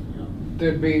 So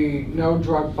there'd be no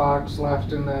drug box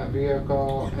left in that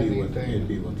vehicle, It'd anything?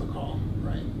 be with the call,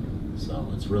 right? So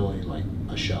it's really like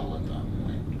a shell at that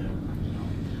point.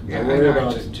 Yeah, I worry I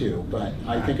about just- it too, but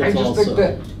I think I it's just also. think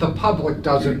that the public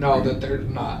doesn't know that there's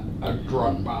not a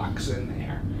drug box in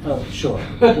there. Oh, sure.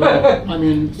 Well, I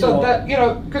mean, So that,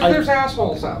 because I- there's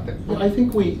assholes out there. I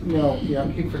think we,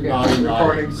 Keep forgetting nodding,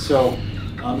 recording. So,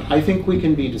 I think we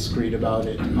can be discreet about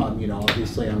it.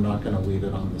 Obviously, I'm not gonna leave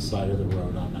it on the side of the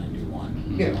road on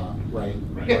 91. Yeah. Right?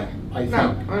 Yeah, I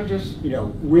no, think, I'm just,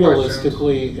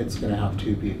 realistically, it's gonna have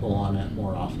 2 people on it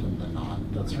more often than not.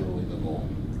 That's really the goal.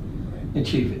 Right? And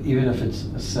Chief, even if it's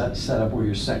a setup where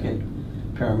your second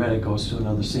paramedic goes to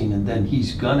another scene and then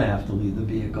he's gonna have to leave the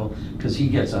vehicle because he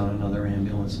gets on another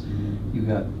ambulance, you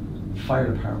got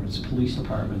fire departments, police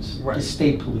departments, the Right.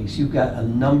 state police. You've got a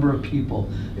number of people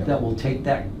Yeah. that will take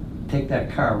that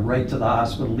car right to the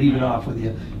hospital, leave it off with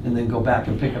you, and then go back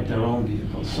and pick up their own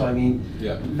vehicles. So I mean,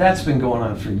 Yeah. that's been going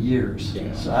on for years.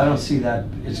 Yeah. So I don't see that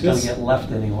it's gonna This- get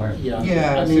left anywhere. Yeah.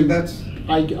 Yeah, I see, mean, that's,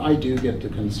 I do get the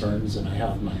concerns and I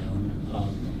have my own.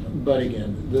 But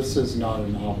again, this is not a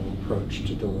novel approach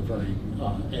to delivering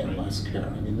ALS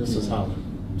care. I mean, this is how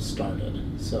it started.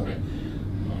 So Right.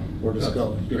 we're just That's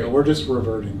going, great. we're just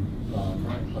reverting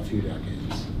a few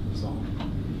decades, is all.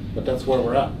 But that's where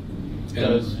we're at.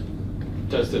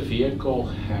 Does the vehicle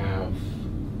have,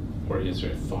 or is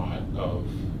there thought of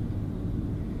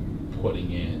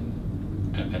putting in,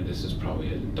 and this is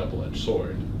probably a double-edged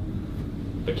sword,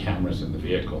 the cameras in the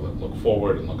vehicle that look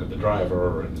forward and look at the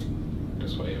driver, and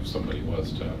this way if somebody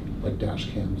was to, Like dash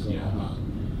cams and all Yeah. that.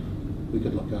 We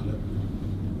could look at it.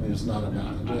 I mean, it's not a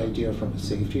bad idea from a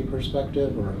safety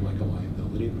perspective or like a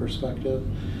liability perspective,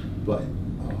 but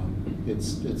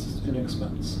it's an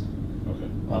expense. okay.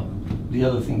 Well, the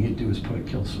other thing you'd do is put a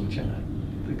kill switch in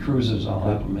it. The cruisers, I'll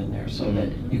have them in there so that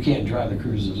you can't drive the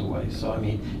cruisers away. So I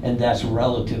mean, and that's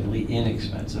relatively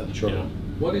inexpensive. Sure. Yeah.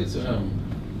 What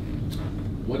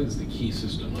is the key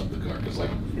system of the car? Because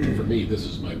like, for me, this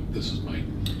is my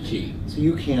key. So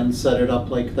you can set it up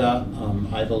like that.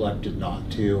 I've elected not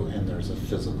to, and there's a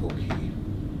physical key,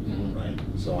 right?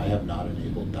 So I have not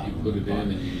enabled that. You on put the it car.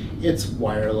 in and It's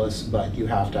wireless, but you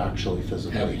have to actually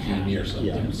physically Have a key or something.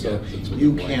 Yeah, so Yeah, that's what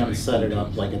you the can Wi-Fi set it up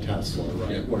does. like a Tesla,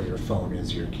 right, Yeah. where your phone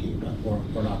is your key, but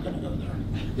we're not gonna go there.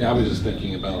 Yeah, I was just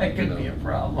thinking about, That you could know. be a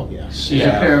problem. Yeah. See,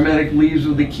 Yeah. a paramedic leaves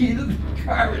with the key to the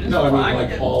car and is No, I mean, fine.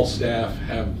 like all staff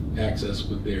have access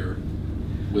with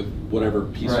whatever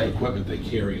piece Right. of equipment they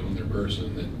carry on their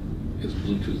person that is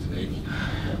Bluetooth enabled.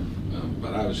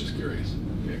 But I was just curious,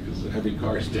 yeah, because every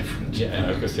car is different. Yeah, and I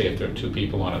was gonna say, if there are two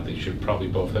people on it, they should probably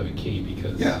both have a key,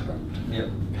 because Yep.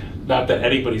 not that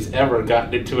anybody's ever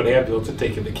gotten into an ambulance and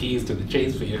taken the keys to the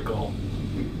chase vehicle.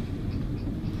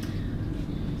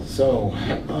 So,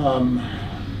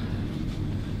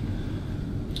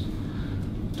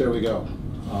 there we go.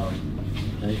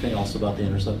 Anything else about the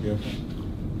intercept vehicle?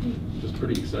 It's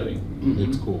pretty exciting.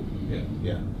 It's cool, Yeah,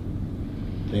 yeah.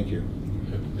 Thank you.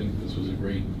 I think this was a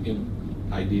great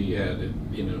idea you had,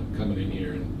 coming in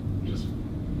here and just,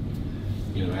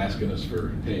 asking us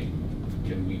for, hey,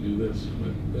 can we do this?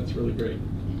 But that's really great.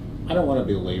 I don't want to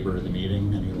belabor the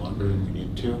meeting any longer than we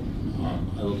need to.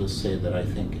 I will just say that I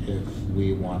think if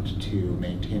we want to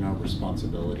maintain our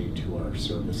responsibility to our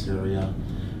service area,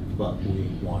 but we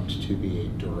want to be a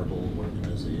durable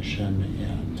organization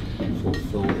and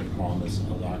fulfill the promise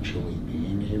of actually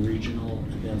being a regional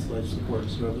advanced life support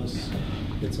service,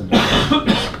 it's a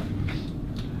necessity.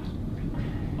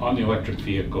 On the electric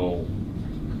vehicle,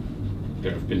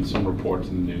 there have been some reports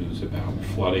in the news about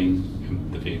flooding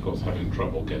and the vehicles having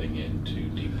trouble getting into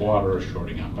deep water,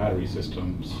 shorting out battery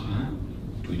systems.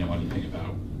 Do we know anything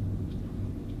about?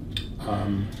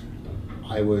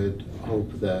 I would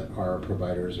hope that our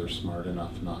providers are smart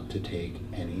enough not to take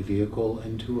any vehicle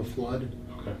into a flood,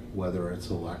 Okay. whether it's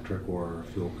electric or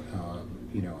fuel,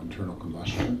 internal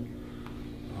combustion.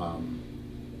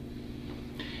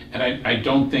 And I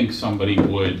don't think somebody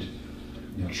would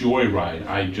Yeah. joyride.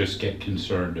 I just get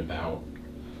concerned about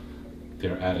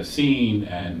they're at a scene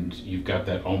and you've got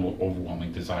that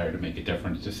overwhelming desire to make a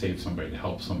difference, to save somebody, to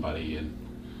help somebody, and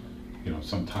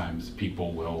sometimes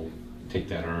people will take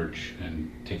that urge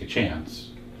and take a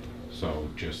chance. So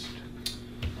just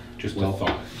Well, a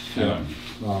thought. yeah.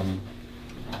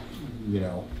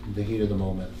 The heat of the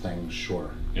moment thing,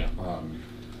 sure. Yeah.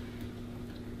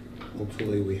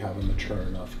 Hopefully we have a mature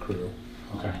enough crew.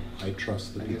 Okay. I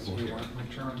trust the I guess people we here. weren't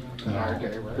mature enough in our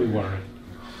day, right? We were.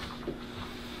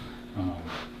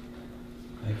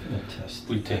 I can attest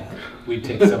to We'd that.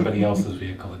 take somebody else's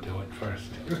vehicle and do it first.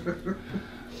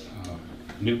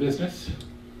 New business?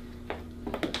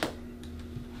 I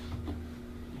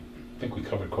think we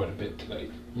covered quite a bit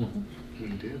tonight. We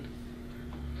did.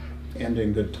 And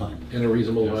in good time. In a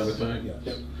reasonable amount of time? Yes.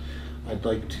 Yep. I'd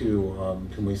like to,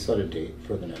 can we set a date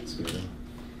for the next meeting?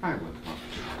 I would.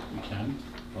 We can.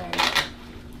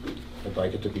 I'd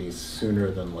like it to be sooner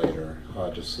than later,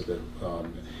 just so that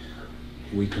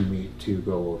we can meet to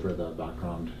go over the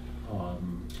background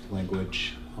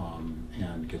language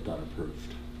and get that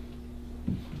approved.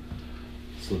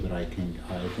 So that I think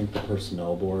the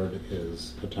personnel board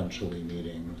is potentially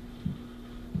meeting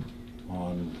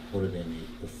on, what do they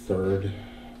meet, the third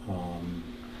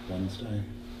Wednesday?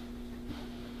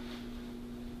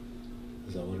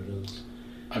 Is that what it is?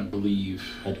 I believe,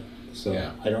 So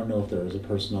Yeah. I don't know if there is a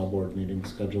personnel board meeting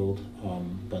scheduled,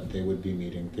 but they would be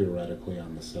meeting theoretically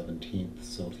on the 17th.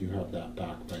 So if you have that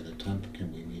back by the 10th,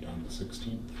 can we meet on the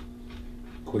 16th?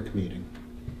 Quick meeting.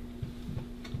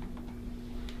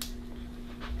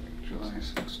 July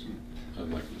 16th. I'd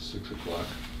like the 6 o'clock.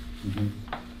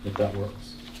 If that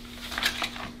works.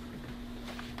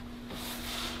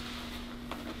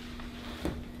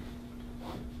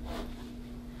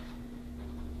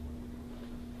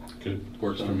 Good.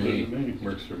 Works for Sounds me. good to me.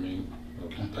 Works for me.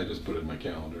 Okay. I just put it in my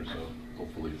calendar, so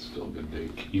hopefully it's still a good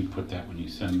date. Can you put that when you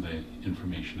send the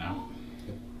information out?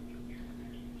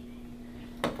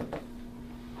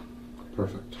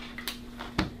 Perfect.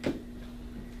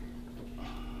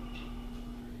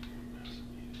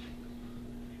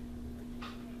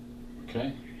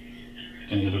 Okay.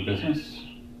 Any other business?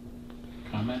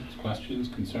 Comments, questions,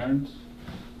 concerns?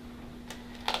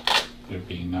 There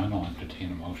being none, I'll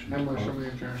entertain a motion. I to motion close. we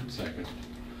adjourn. Second.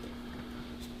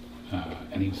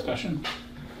 Any discussion?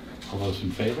 All those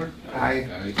in favor? Aye.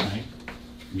 Aye. Aye.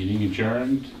 Meeting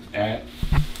adjourned at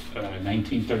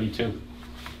 19:32.